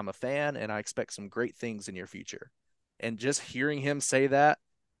work, and I'm a fan, and I expect some great things in your future." And just hearing him say that,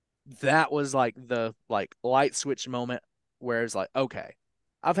 that was like the like light switch moment where it's like, okay,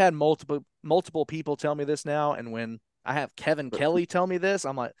 I've had multiple people tell me this now, and when I have Kevin Kelly tell me this,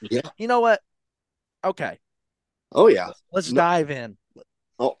 I'm like, Yeah. you know what? Okay, Oh yeah. let's No. dive in.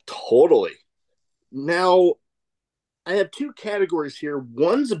 Oh, totally. Now I have two categories here.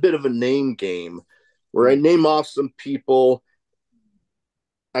 One's a bit of a name game where I Ooh, name off some people.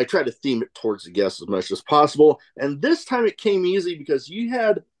 I try to theme it towards the guest as much as possible. And this time it came easy because you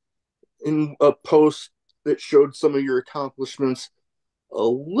had in a post that showed some of your accomplishments a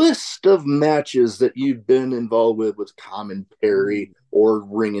list of matches that you've been involved with ooh. commentary or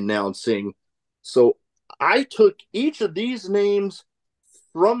ring announcing. So I took each of these names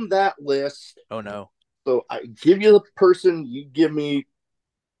from that list. Oh no. So I give you the person, you give me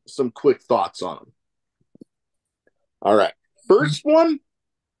some quick thoughts on them. All right. First one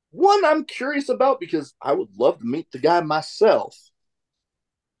I'm curious about because I would love to meet the guy myself.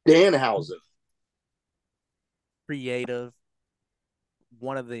 Danhausen. Creative,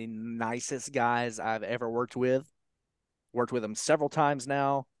 one of the nicest guys I've ever worked with. Worked with him several times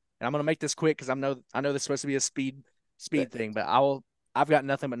now, and I'm gonna make this quick because I know this is supposed to be a speed thing, but I've got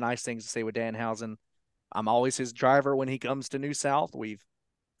nothing but nice things to say with Danhausen. I'm always his driver when he comes to New South. We've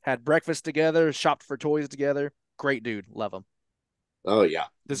had breakfast together, shopped for toys together. Great dude, love him. Oh yeah,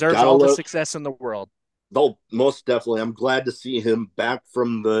 Deserves gotta all the love. success in the world. Oh, most definitely. I'm glad to see him back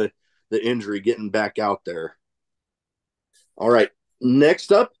from the injury, getting back out there. All right,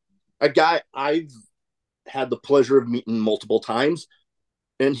 next up, a guy I've had the pleasure of meeting multiple times,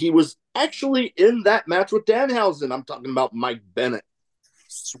 and he was actually in that match with Danhausen. I'm talking about Mike Bennett.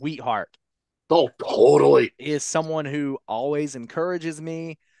 Sweetheart. Oh, totally. He is someone who always encourages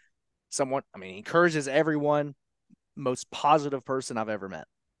me. Someone, I mean, encourages everyone. Most positive person I've ever met.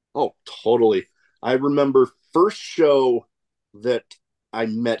 Oh, totally. I remember first show that I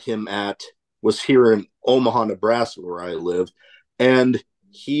met him at was here in Omaha, Nebraska, where I live, and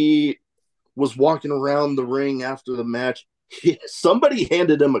he was walking around the ring after the match. Somebody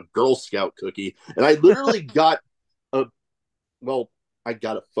handed him a Girl Scout cookie, and I literally got a well, I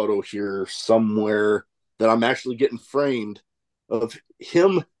got a photo here somewhere that I'm actually getting framed of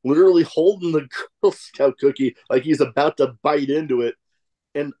him literally holding the Girl Scout cookie like he's about to bite into it.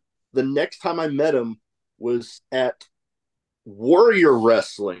 And the next time I met him was at Warrior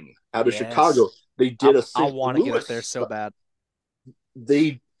Wrestling out of Yes. Chicago. They I did a I St. want to get up there Louis. so bad.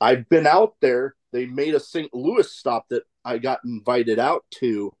 I've been out there. They made a St. Louis stop that I got invited out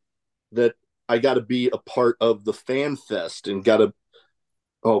to. That I got to be a part of the fan fest and got to.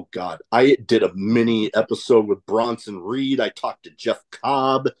 Oh God, I did a mini episode with Bronson Reed. I talked to Jeff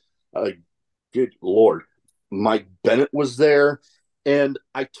Cobb. Good Lord, Mike Bennett was there, and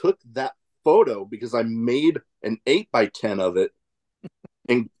I took that photo because I made an 8x10 of it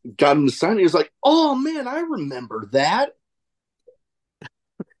and got him to sign it. He was like, "Oh man, I remember that."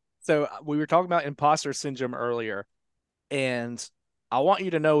 So we were talking about imposter syndrome earlier, and I want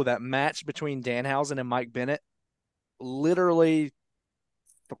you to know that match between Danhausen and Mike Bennett, literally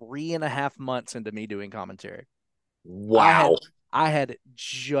 3.5 months into me doing commentary. I Wow. had I had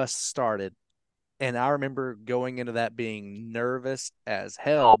just started, and I remember going into that being nervous as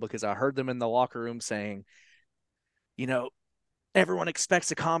hell because I heard them in the locker room saying, you know, everyone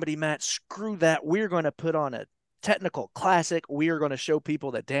expects a comedy match. Screw that. We're going to put on a technical classic. We are going to show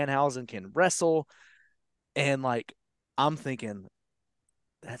people that Danhausen can wrestle. And like, I'm thinking,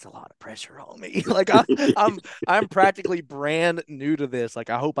 that's a lot of pressure on me. Like I'm practically brand new to this. Like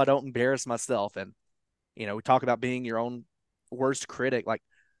I hope I don't embarrass myself. And we talk about being your own worst critic. Like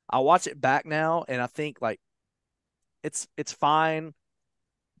I watch it back now and I think like it's fine.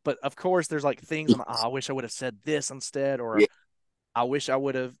 But of course there's like things I'm like, oh, I wish I would have said this instead, or Yeah. I wish I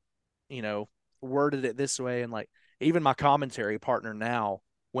would have, you know, worded it this way. And like even my commentary partner now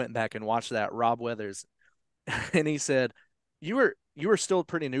went back and watched that, Rob Weathers, and he said, you were still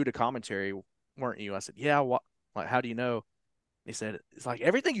pretty new to commentary, weren't you? I said, yeah. Like, how do you know? He said, it's like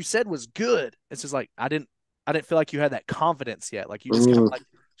everything you said was good. It's just like I didn't feel like you had that confidence yet. Like you just kind of Mm, like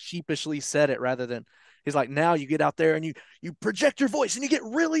sheepishly said it rather than he's like, now you get out there and you project your voice and you get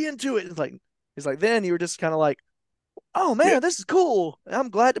really into it. It's like he's like, then you were just kind of like, oh yeah, man, this is cool. I'm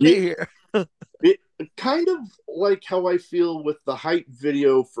glad to yeah. be here. It kind of like how I feel with the hype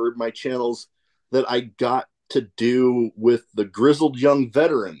video for my channels that I got to do with the grizzled young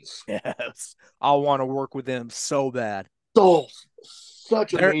veterans. Yes. I want to work with them so bad. Oh,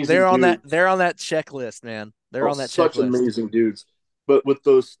 such They're amazing on that dudes. they're on that checklist, man. They're Oh, on that such checklist. amazing dudes. But with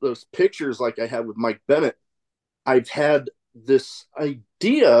those pictures like I had with Mike Bennett, I've had this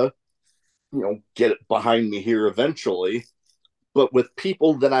idea, get it behind me here eventually, but with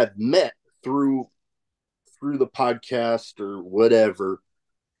people that I've met through the podcast or whatever,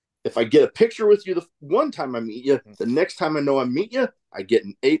 if I get a picture with you the one time I meet you, the next time I know I meet you, I get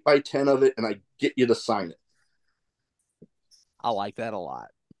an 8x10 of it and I get you to sign I like that a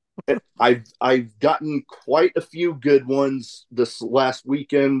lot. it. I've gotten quite a few good ones this last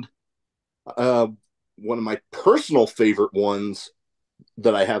weekend. Uh, One of my personal favorite ones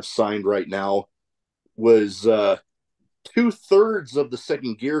that I have signed right now was 2/3 of the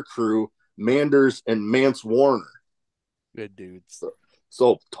second gear crew, Manders and Mance Warner. Good dudes.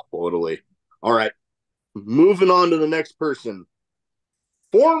 So totally. All right. Moving on to the next person.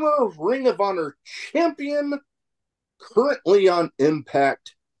 Former Ring of Honor champion, currently on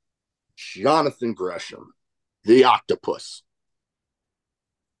Impact, Jonathan Gresham, the Octopus.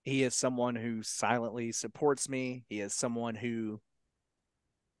 He is someone who silently supports me. He is someone who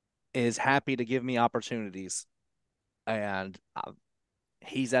is happy to give me opportunities. And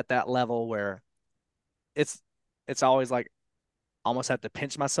he's at that level where it's it's always like almost have to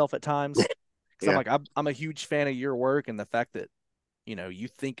pinch myself at times because I'm Yeah. like I'm a huge fan of your work and the fact that you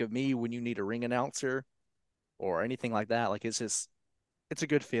think of me when you need a ring announcer or anything like that. Like it's a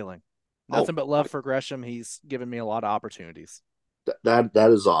good feeling. Oh, Nothing but love for Gresham. He's given me a lot of opportunities. that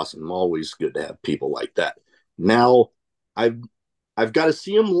is awesome. Always good to have people like that. Now, I've I've got to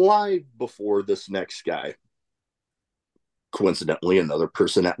see him live before this next guy. Coincidentally, another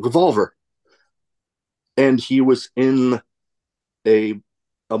person at Revolver, and he was in a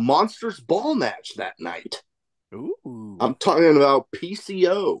a Monsters Ball match that night. Ooh. I'm talking about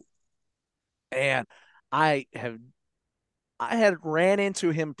PCO. And I have I had ran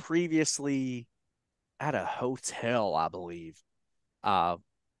into him previously at a hotel, I believe. Uh,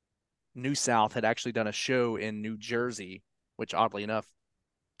 New South had actually done a show in New Jersey, which oddly enough,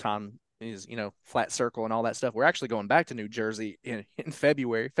 Tom is, flat circle and all that stuff. We're actually going back to New Jersey in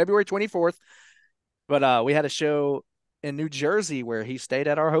February 24th. But we had a show in New Jersey where he stayed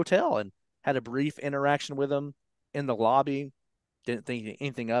at our hotel and had a brief interaction with him in the lobby. Didn't think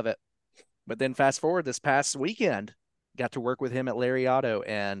anything of it. But then fast forward this past weekend, got to work with him at Lariato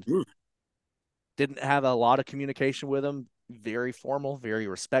and Mm. didn't have a lot of communication with him. Very formal, very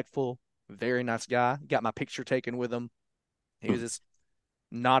respectful, very nice guy. Got my picture taken with him. He was just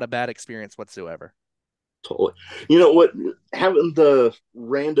not a bad experience whatsoever. Totally. You know what? Having the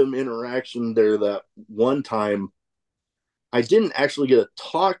random interaction there that one time, I didn't actually get a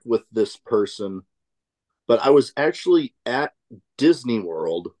talk with this person, but I was actually at Disney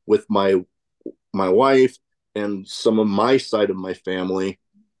World with my wife and some of my side of my family,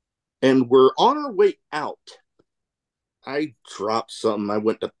 and we're on our way out. I dropped something. I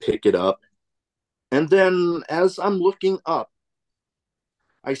went to pick it up, and then as I'm looking up,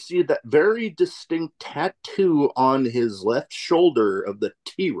 I see that very distinct tattoo on his left shoulder of the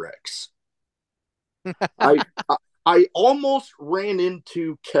T-Rex. I I almost ran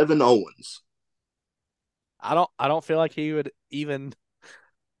into Kevin Owens. I don't feel like he would even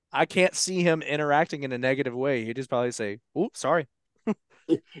I can't see him interacting in a negative way. He'd just probably say, "Oh, sorry.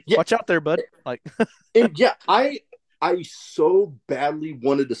 Yeah, Watch out there, bud." Like and yeah, I so badly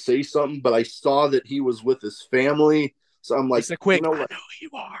wanted to say something, but I saw that he was with his family, so I'm he like, said, you "Quick, know I what? know who you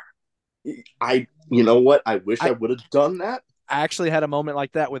are." You know what? I wish I I would have done that. I actually had a moment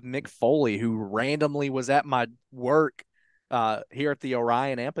like that with Mick Foley, who randomly was at my work here at the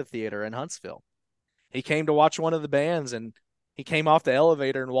Orion Amphitheater in Huntsville. He came to watch one of the bands and he came off the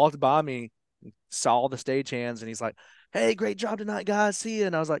elevator and walked by me, saw the stagehands, and he's like, "Hey, great job tonight, guys. See you."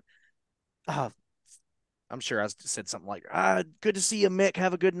 And I was like, oh, I'm sure I said something like, good to see you, Mick.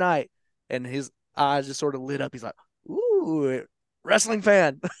 Have a good night. And his eyes just sort of lit up. He's like, ooh, wrestling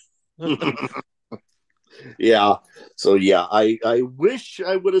fan. Yeah. So yeah, I wish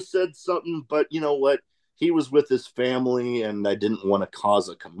I would have said something, but you know what? He was with his family and I didn't want to cause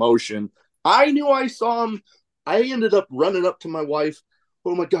a commotion. I knew I saw him. I ended up running up to my wife.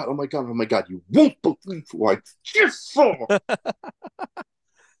 Oh my god, oh my god, oh my god, you won't believe who I just saw.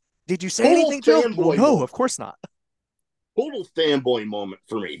 Did you say Total anything to him? Well, fanboy no, moment. of course not. Total fanboy moment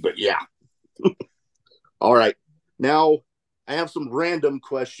for me, but yeah. All right. Now I have some random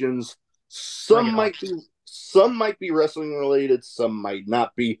questions. Bring Some it on. might be wrestling related, some might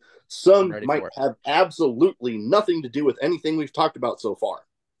not be. I'm Some ready might for it. have absolutely nothing to do with anything we've talked about so far.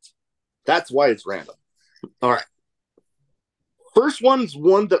 That's why it's random. All right. First one's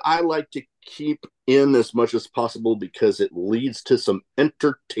one that I like to keep in as much as possible because it leads to some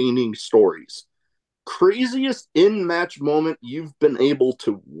entertaining stories. Craziest in match moment you've been able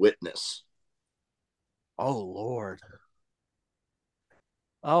to witness? Oh Lord.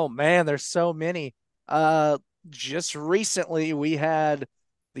 Oh man, there's so many. Just recently we had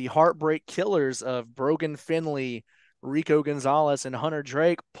the Heartbreak Killers of Brogan Finley, Rico Gonzalez, and Hunter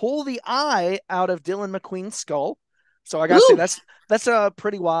Drake pull the eye out of Dylan McQueen's skull. So I gotta say Woo! that's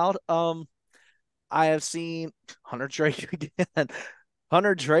pretty wild. I have seen Hunter Drake again.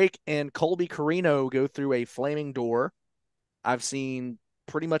 Hunter Drake and Colby Carino go through a flaming door. I've seen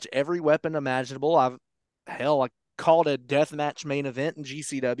pretty much every weapon imaginable. I called a death match main event in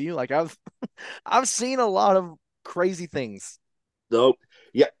GCW. Like I've seen a lot of crazy things. So,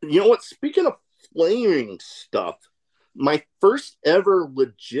 yeah, you know what? Speaking of flaming stuff, my first ever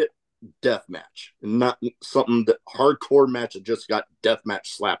legit death match, not something that hardcore match that just got death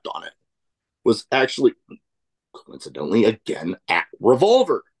match slapped on it, was actually coincidentally again at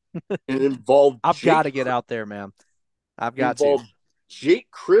Revolver. And it involved I've got to get out there, man. I've got to. involved Jake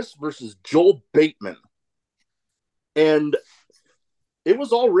Chris versus Joel Bateman. And it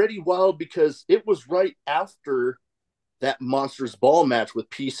was already wild because it was right after that Monsters Ball match with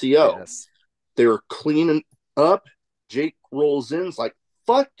PCO. Yes. They were cleaning up. Jake rolls in. It's like,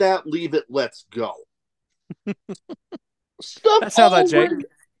 fuck that, leave it, let's go. Stuff That sounds like Jake. already,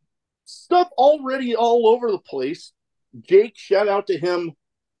 stuff already all over the place. Jake, shout out to him,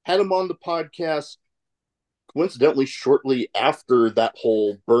 had him on the podcast. Coincidentally, shortly after that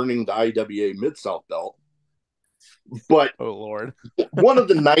whole burning the IWA Mid South belt, but Oh Lord. one of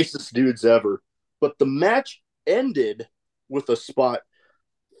the nicest dudes ever. But the match ended with a spot,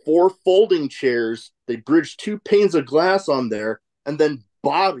 4 folding chairs. They bridged 2 panes of glass on there, and then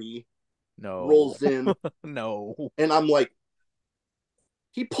Bobby No. rolls in, No. and I'm like,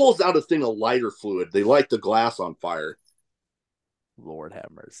 he pulls out a thing of lighter fluid. They light the glass on fire. Lord have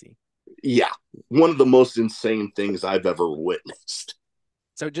mercy. Yeah, one of the most insane things I've ever witnessed.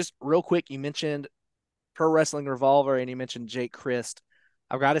 So just real quick, you mentioned Pro Wrestling Revolver and you mentioned Jake Christ.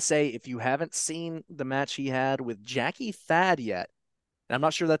 I've got to say, if you haven't seen the match he had with Jackie Thad yet, and I'm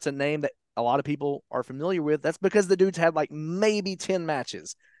not sure that's a name that a lot of people are familiar with, that's because the dude's had like maybe 10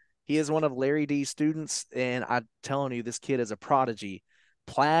 matches. He is one of Larry D's students, and I'm telling you, this kid is a prodigy.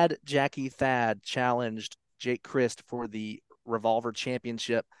 Plaid Jackie Thad challenged Jake Christ for the Revolver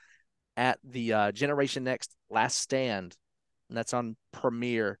Championship at the Generation Next Last Stand, and that's on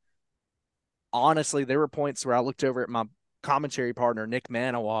Premiere. Honestly, there were points where I looked over at my commentary partner, Nick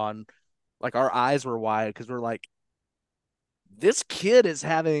Manawa, and like our eyes were wide because we're like, this kid is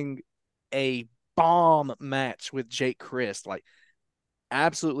having a bomb match with Jake Christ. Like,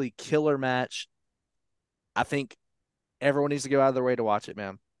 absolutely killer match. I think everyone needs to go out of their way to watch it,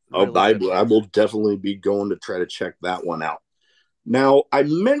 man. Oh, Really good. I will definitely be going to try to check that one out. Now, I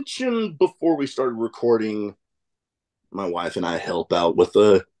mentioned before we started recording, my wife and I help out with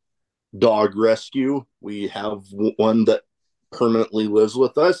a dog rescue. We have one that permanently lives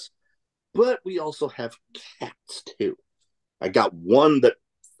with us, but we also have cats too. I got one that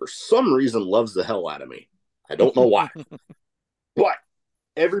for some reason loves the hell out of me. I don't know why, but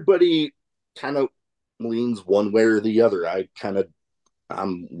everybody kind of leans one way or the other.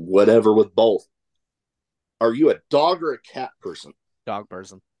 I'm whatever with both. Are you a dog or a cat person? Dog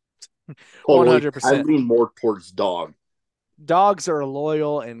person. Totally. I 100%. lean more towards dog. Dogs are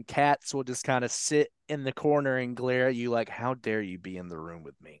loyal, and cats will just kind of sit in the corner and glare at you like, how dare you be in the room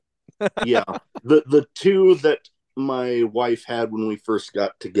with me? Yeah. The two that my wife had when we first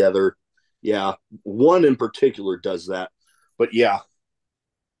got together, yeah, one in particular does that. But yeah.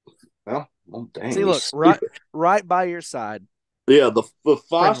 Well dang, See, look, right by your side. Yeah, the Friendly.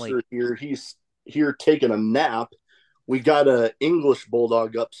 foster here, he's here taking a nap. We got a English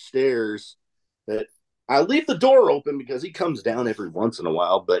bulldog upstairs that I leave the door open because he comes down every once in a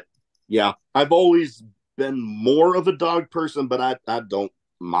while. But yeah, I've always been more of a dog person, but I don't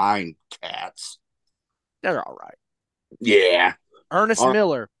mind cats. They're all right. Yeah. Ernest All right.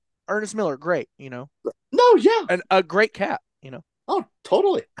 Miller. Ernest Miller, great, you know. No, yeah. And a great cat, you know. Oh,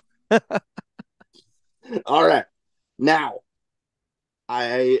 totally. All right. Now,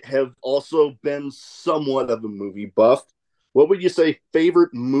 I have also been somewhat of a movie buff. What would you say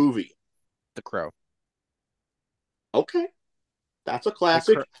favorite movie? The Crow. Okay, that's a The Crow.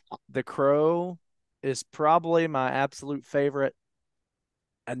 classic. The Crow is probably my absolute favorite.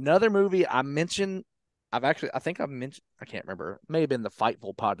 Another movie I mentioned, I think I've mentioned, I can't remember, it may have been the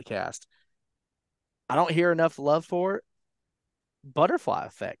Fightful podcast. I don't hear enough love for it. Butterfly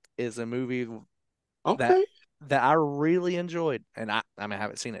Effect is a movie that Okay. that I really enjoyed, and I mean I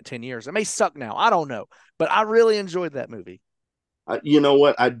haven't seen it 10 years. It may suck now, I don't know, but I really enjoyed that movie. You know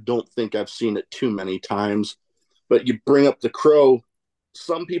what? I don't think I've seen it too many times, but you bring up The Crow.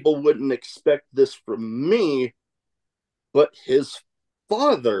 Some people wouldn't expect this from me, but his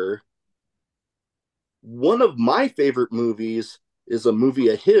father, one of my favorite movies is a movie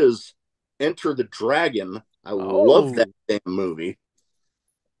of his, Enter the Dragon. I love that Oh, damn movie.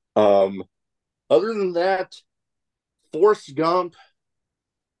 Um, Other than that, Forrest Gump,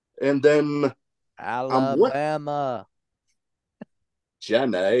 and then what? Alabama.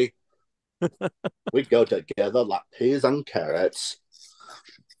 Jenny, we go together like peas and carrots.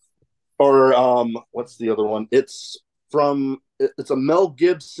 Or what's the other one? It's a Mel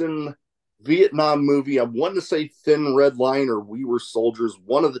Gibson Vietnam movie. I want to say Thin Red Line or We Were Soldiers,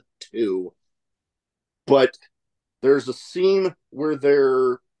 one of the two. But there's a scene where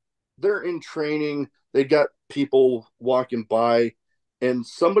they're in training. They got people walking by, and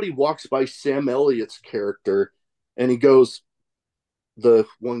somebody walks by Sam Elliott's character, and he goes, the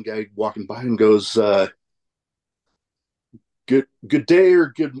one guy walking by and goes, good day or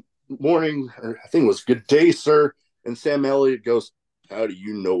good morning, or I think it was good day, sir. And Sam Elliott goes, how do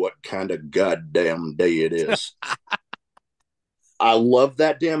you know what kind of goddamn day it is? I love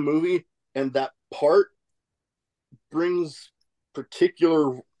that damn movie, and that part brings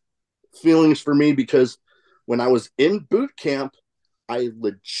particular feelings for me because when I was in boot camp, I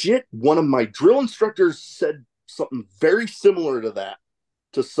legit, one of my drill instructors said something very similar to that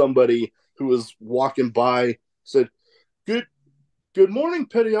to somebody who was walking by, said, good morning,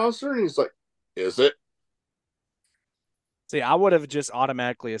 petty officer. And he's like, is it? See, I would have just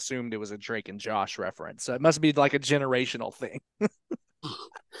automatically assumed it was a Drake and Josh reference. So it must be like a generational thing.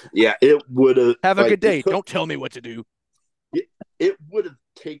 Yeah, it would have, Have a like, good day. Don't tell me what to do. it would have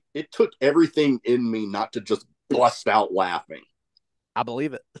it took everything in me not to just bust out laughing. I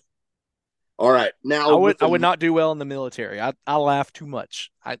believe it. All right, now I would not do well in the military. I laugh too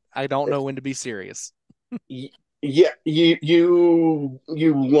much. I don't know when to be serious. yeah, you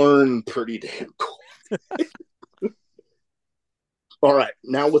learn pretty damn quick. All right,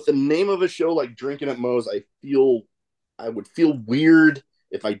 now with the name of a show like Drinking at Moe's, I would feel weird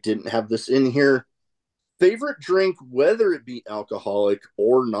if I didn't have this in here. Favorite drink, whether it be alcoholic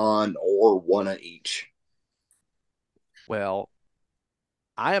or non or one of each. Well,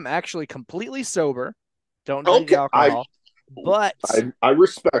 I am actually completely sober. Don't drink Okay, alcohol. But I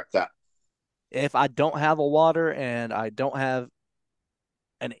respect that. if I don't have a water and I don't have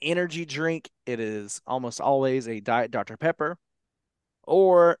an energy drink, it is almost always a Diet Dr. Pepper.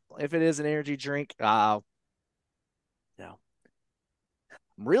 Or if it is an energy drink, no.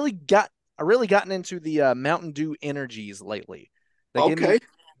 Really got I really gotten into the Mountain Dew energies lately. They give me Okay,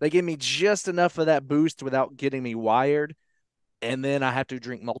 they give me just enough of that boost without getting me wired, and then I have to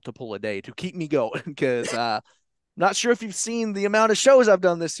drink multiple a day to keep me going because not sure if you've seen the amount of shows I've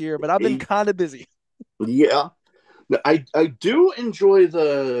done this year, but I've been kind of busy. yeah, I do enjoy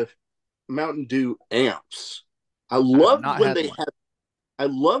the Mountain Dew amps. I I have loved not when had they one. had I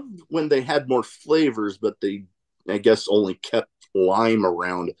loved when they had more flavors, but they, I guess, only kept lime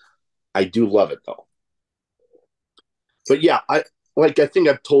around. I do love it though. But yeah, I think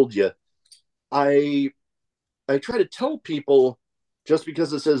I've told you, I I try to tell people just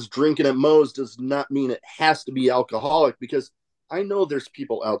because it says drinking at Moe's does not mean it has to be alcoholic because I know there's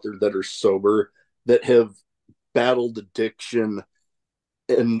people out there that are sober that have battled addiction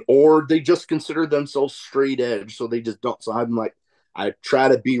and or they just consider themselves straight edge, so they just don't. So I'm like, I try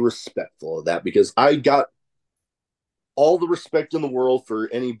to be respectful of that because I got all the respect in the world for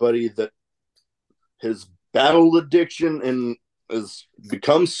anybody that has battled addiction and has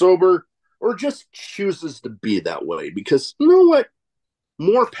become sober or just chooses to be that way because you know what,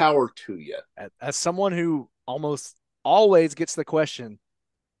 more power to you. As someone who almost always gets the question,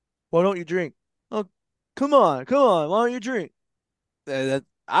 "Why don't you drink?" Oh, come on, why don't you drink? I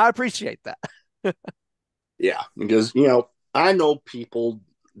appreciate that. Yeah, because I know people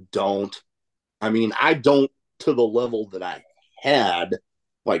don't. I mean, I don't to the level that I had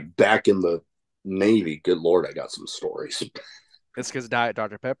like back in the Navy. Good Lord, I got some stories. It's because Diet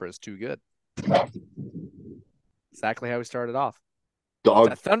Dr. Pepper is too good. Exactly how we started off. Was Dog.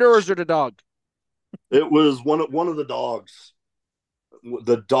 that Thunder or is it a dog? It was one of the dogs.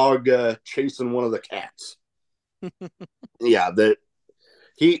 The dog chasing one of the cats. Yeah, that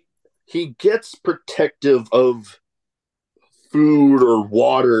he he gets protective of food or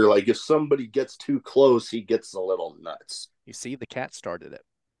water. Like if somebody gets too close, he gets a little nuts. You see, the cat started it.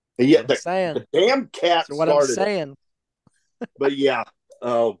 And That's yeah, what I'm saying. the damn cat So what I'm started it. saying. But yeah,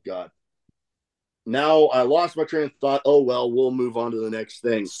 oh god. Now I lost my train of thought. Oh well, we'll move on to the next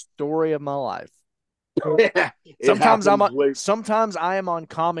thing. Story of my life. It happens way. Sometimes I am on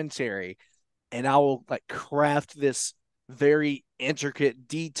commentary and I will like craft this very intricate,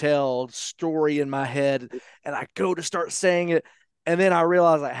 detailed story in my head, and I go to start saying it, and then I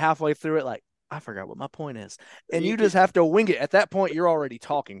realize like halfway through it, like I forgot what my point is, and you just have to wing it. At that point, you're already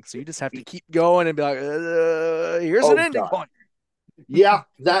talking, so you just have to keep going and be like, "Here's an Oh ending god. point." Yeah,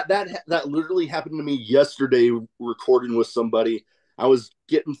 that literally happened to me yesterday recording with somebody. I was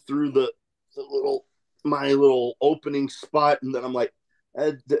getting through the little my little opening spot, and then I'm like,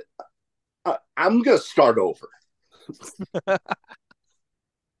 I'm gonna start over.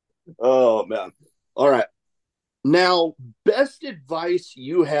 Oh man! All right, now best advice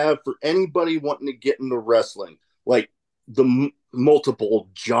you have for anybody wanting to get into wrestling, like the multiple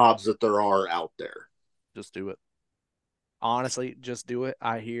jobs that there are out there. Just do it. Honestly, just do it.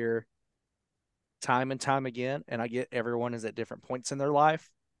 I hear time and time again, and I get everyone is at different points in their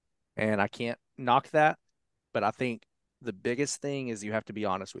life, and I can't knock that. But I think the biggest thing is you have to be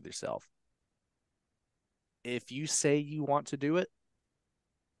honest with yourself. If you say you want to do it,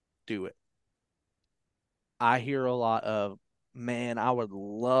 do it. I hear a lot of, man, I would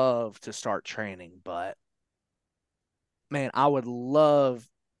love to start training, but man, I would love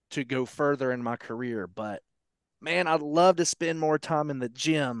to go further in my career, but man, I'd love to spend more time in the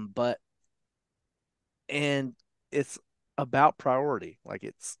gym, but, and it's about priority. Like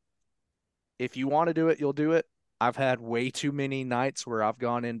it's, if you want to do it, you'll do it. I've had way too many nights where I've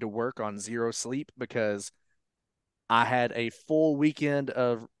gone into work on zero sleep because I had a full weekend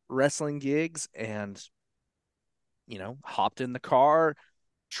of wrestling gigs and, hopped in the car,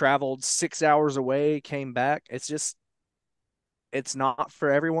 traveled 6 hours away, came back. It's just, it's not for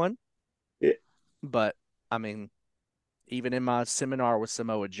everyone. Yeah. But I mean, even in my seminar with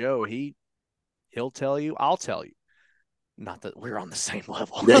Samoa Joe, he'll tell you, I'll tell you. Not that we're on the same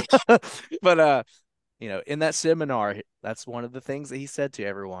level, but in that seminar, that's one of the things that he said to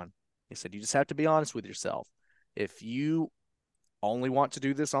everyone. He said, you just have to be honest with yourself. If you only want to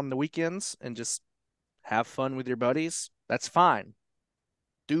do this on the weekends and just have fun with your buddies, that's fine.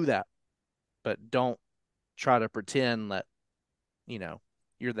 Do that. But don't try to pretend that,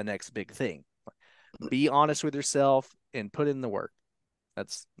 you're the next big thing. Be honest with yourself and put in the work.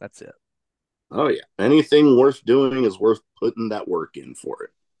 That's it. Oh yeah, anything worth doing is worth putting that work in for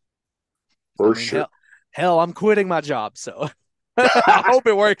it. I For mean, sure. hell, I'm quitting my job, so I hope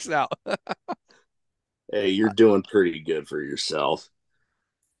it works out. Hey, you're doing pretty good for yourself.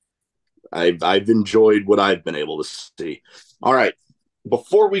 I've enjoyed what I've been able to see. All right.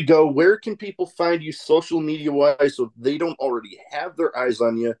 Before we go, where can people find you social media wise so if they don't already have their eyes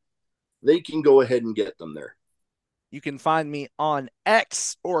on you, they can go ahead and get them there? You can find me on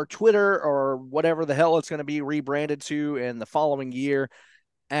X or Twitter or whatever the hell it's going to be rebranded to in the following year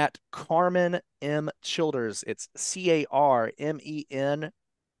at Carmen M. Childers. It's CARMEN,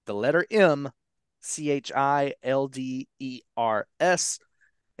 the letter M, CHILDERS.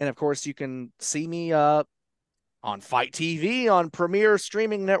 And of course, you can see me on Fight TV, on Premier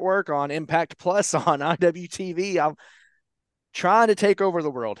Streaming Network, on Impact Plus, on IWTV. I'm trying to take over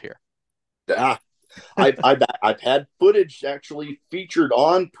the world here. Ah, I've had footage actually featured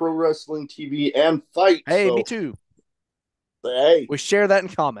on Pro Wrestling TV and Fight. Hey, So me too. hey, We share that in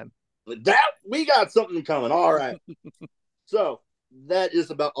common. that we got something coming. All right. So that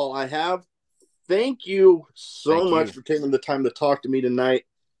is about all I have. Thank you so Thank much you. for taking the time to talk to me tonight.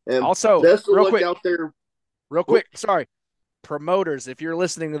 And Also, best of luck out there. real quick, sorry. Promoters, if you're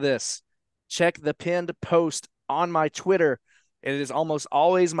listening to this, check the pinned post on my Twitter. It is almost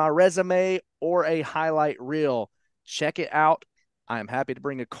always my resume or a highlight reel. Check it out. I am happy to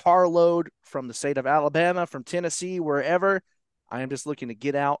bring a carload from the state of Alabama, from Tennessee, wherever. I am just looking to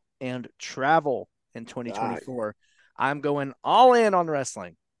get out and travel in 2024. I'm going all in on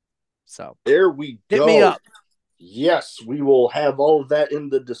wrestling. So there we go. Hit me up. Yes, we will have all of that in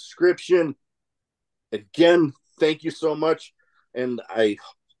the description. Again, thank you so much. And I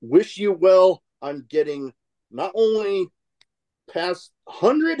wish you well on getting not only past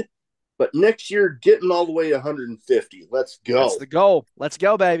 100, but next year getting all the way to 150. Let's go. That's the goal. Let's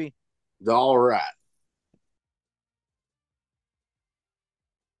go, baby. All right.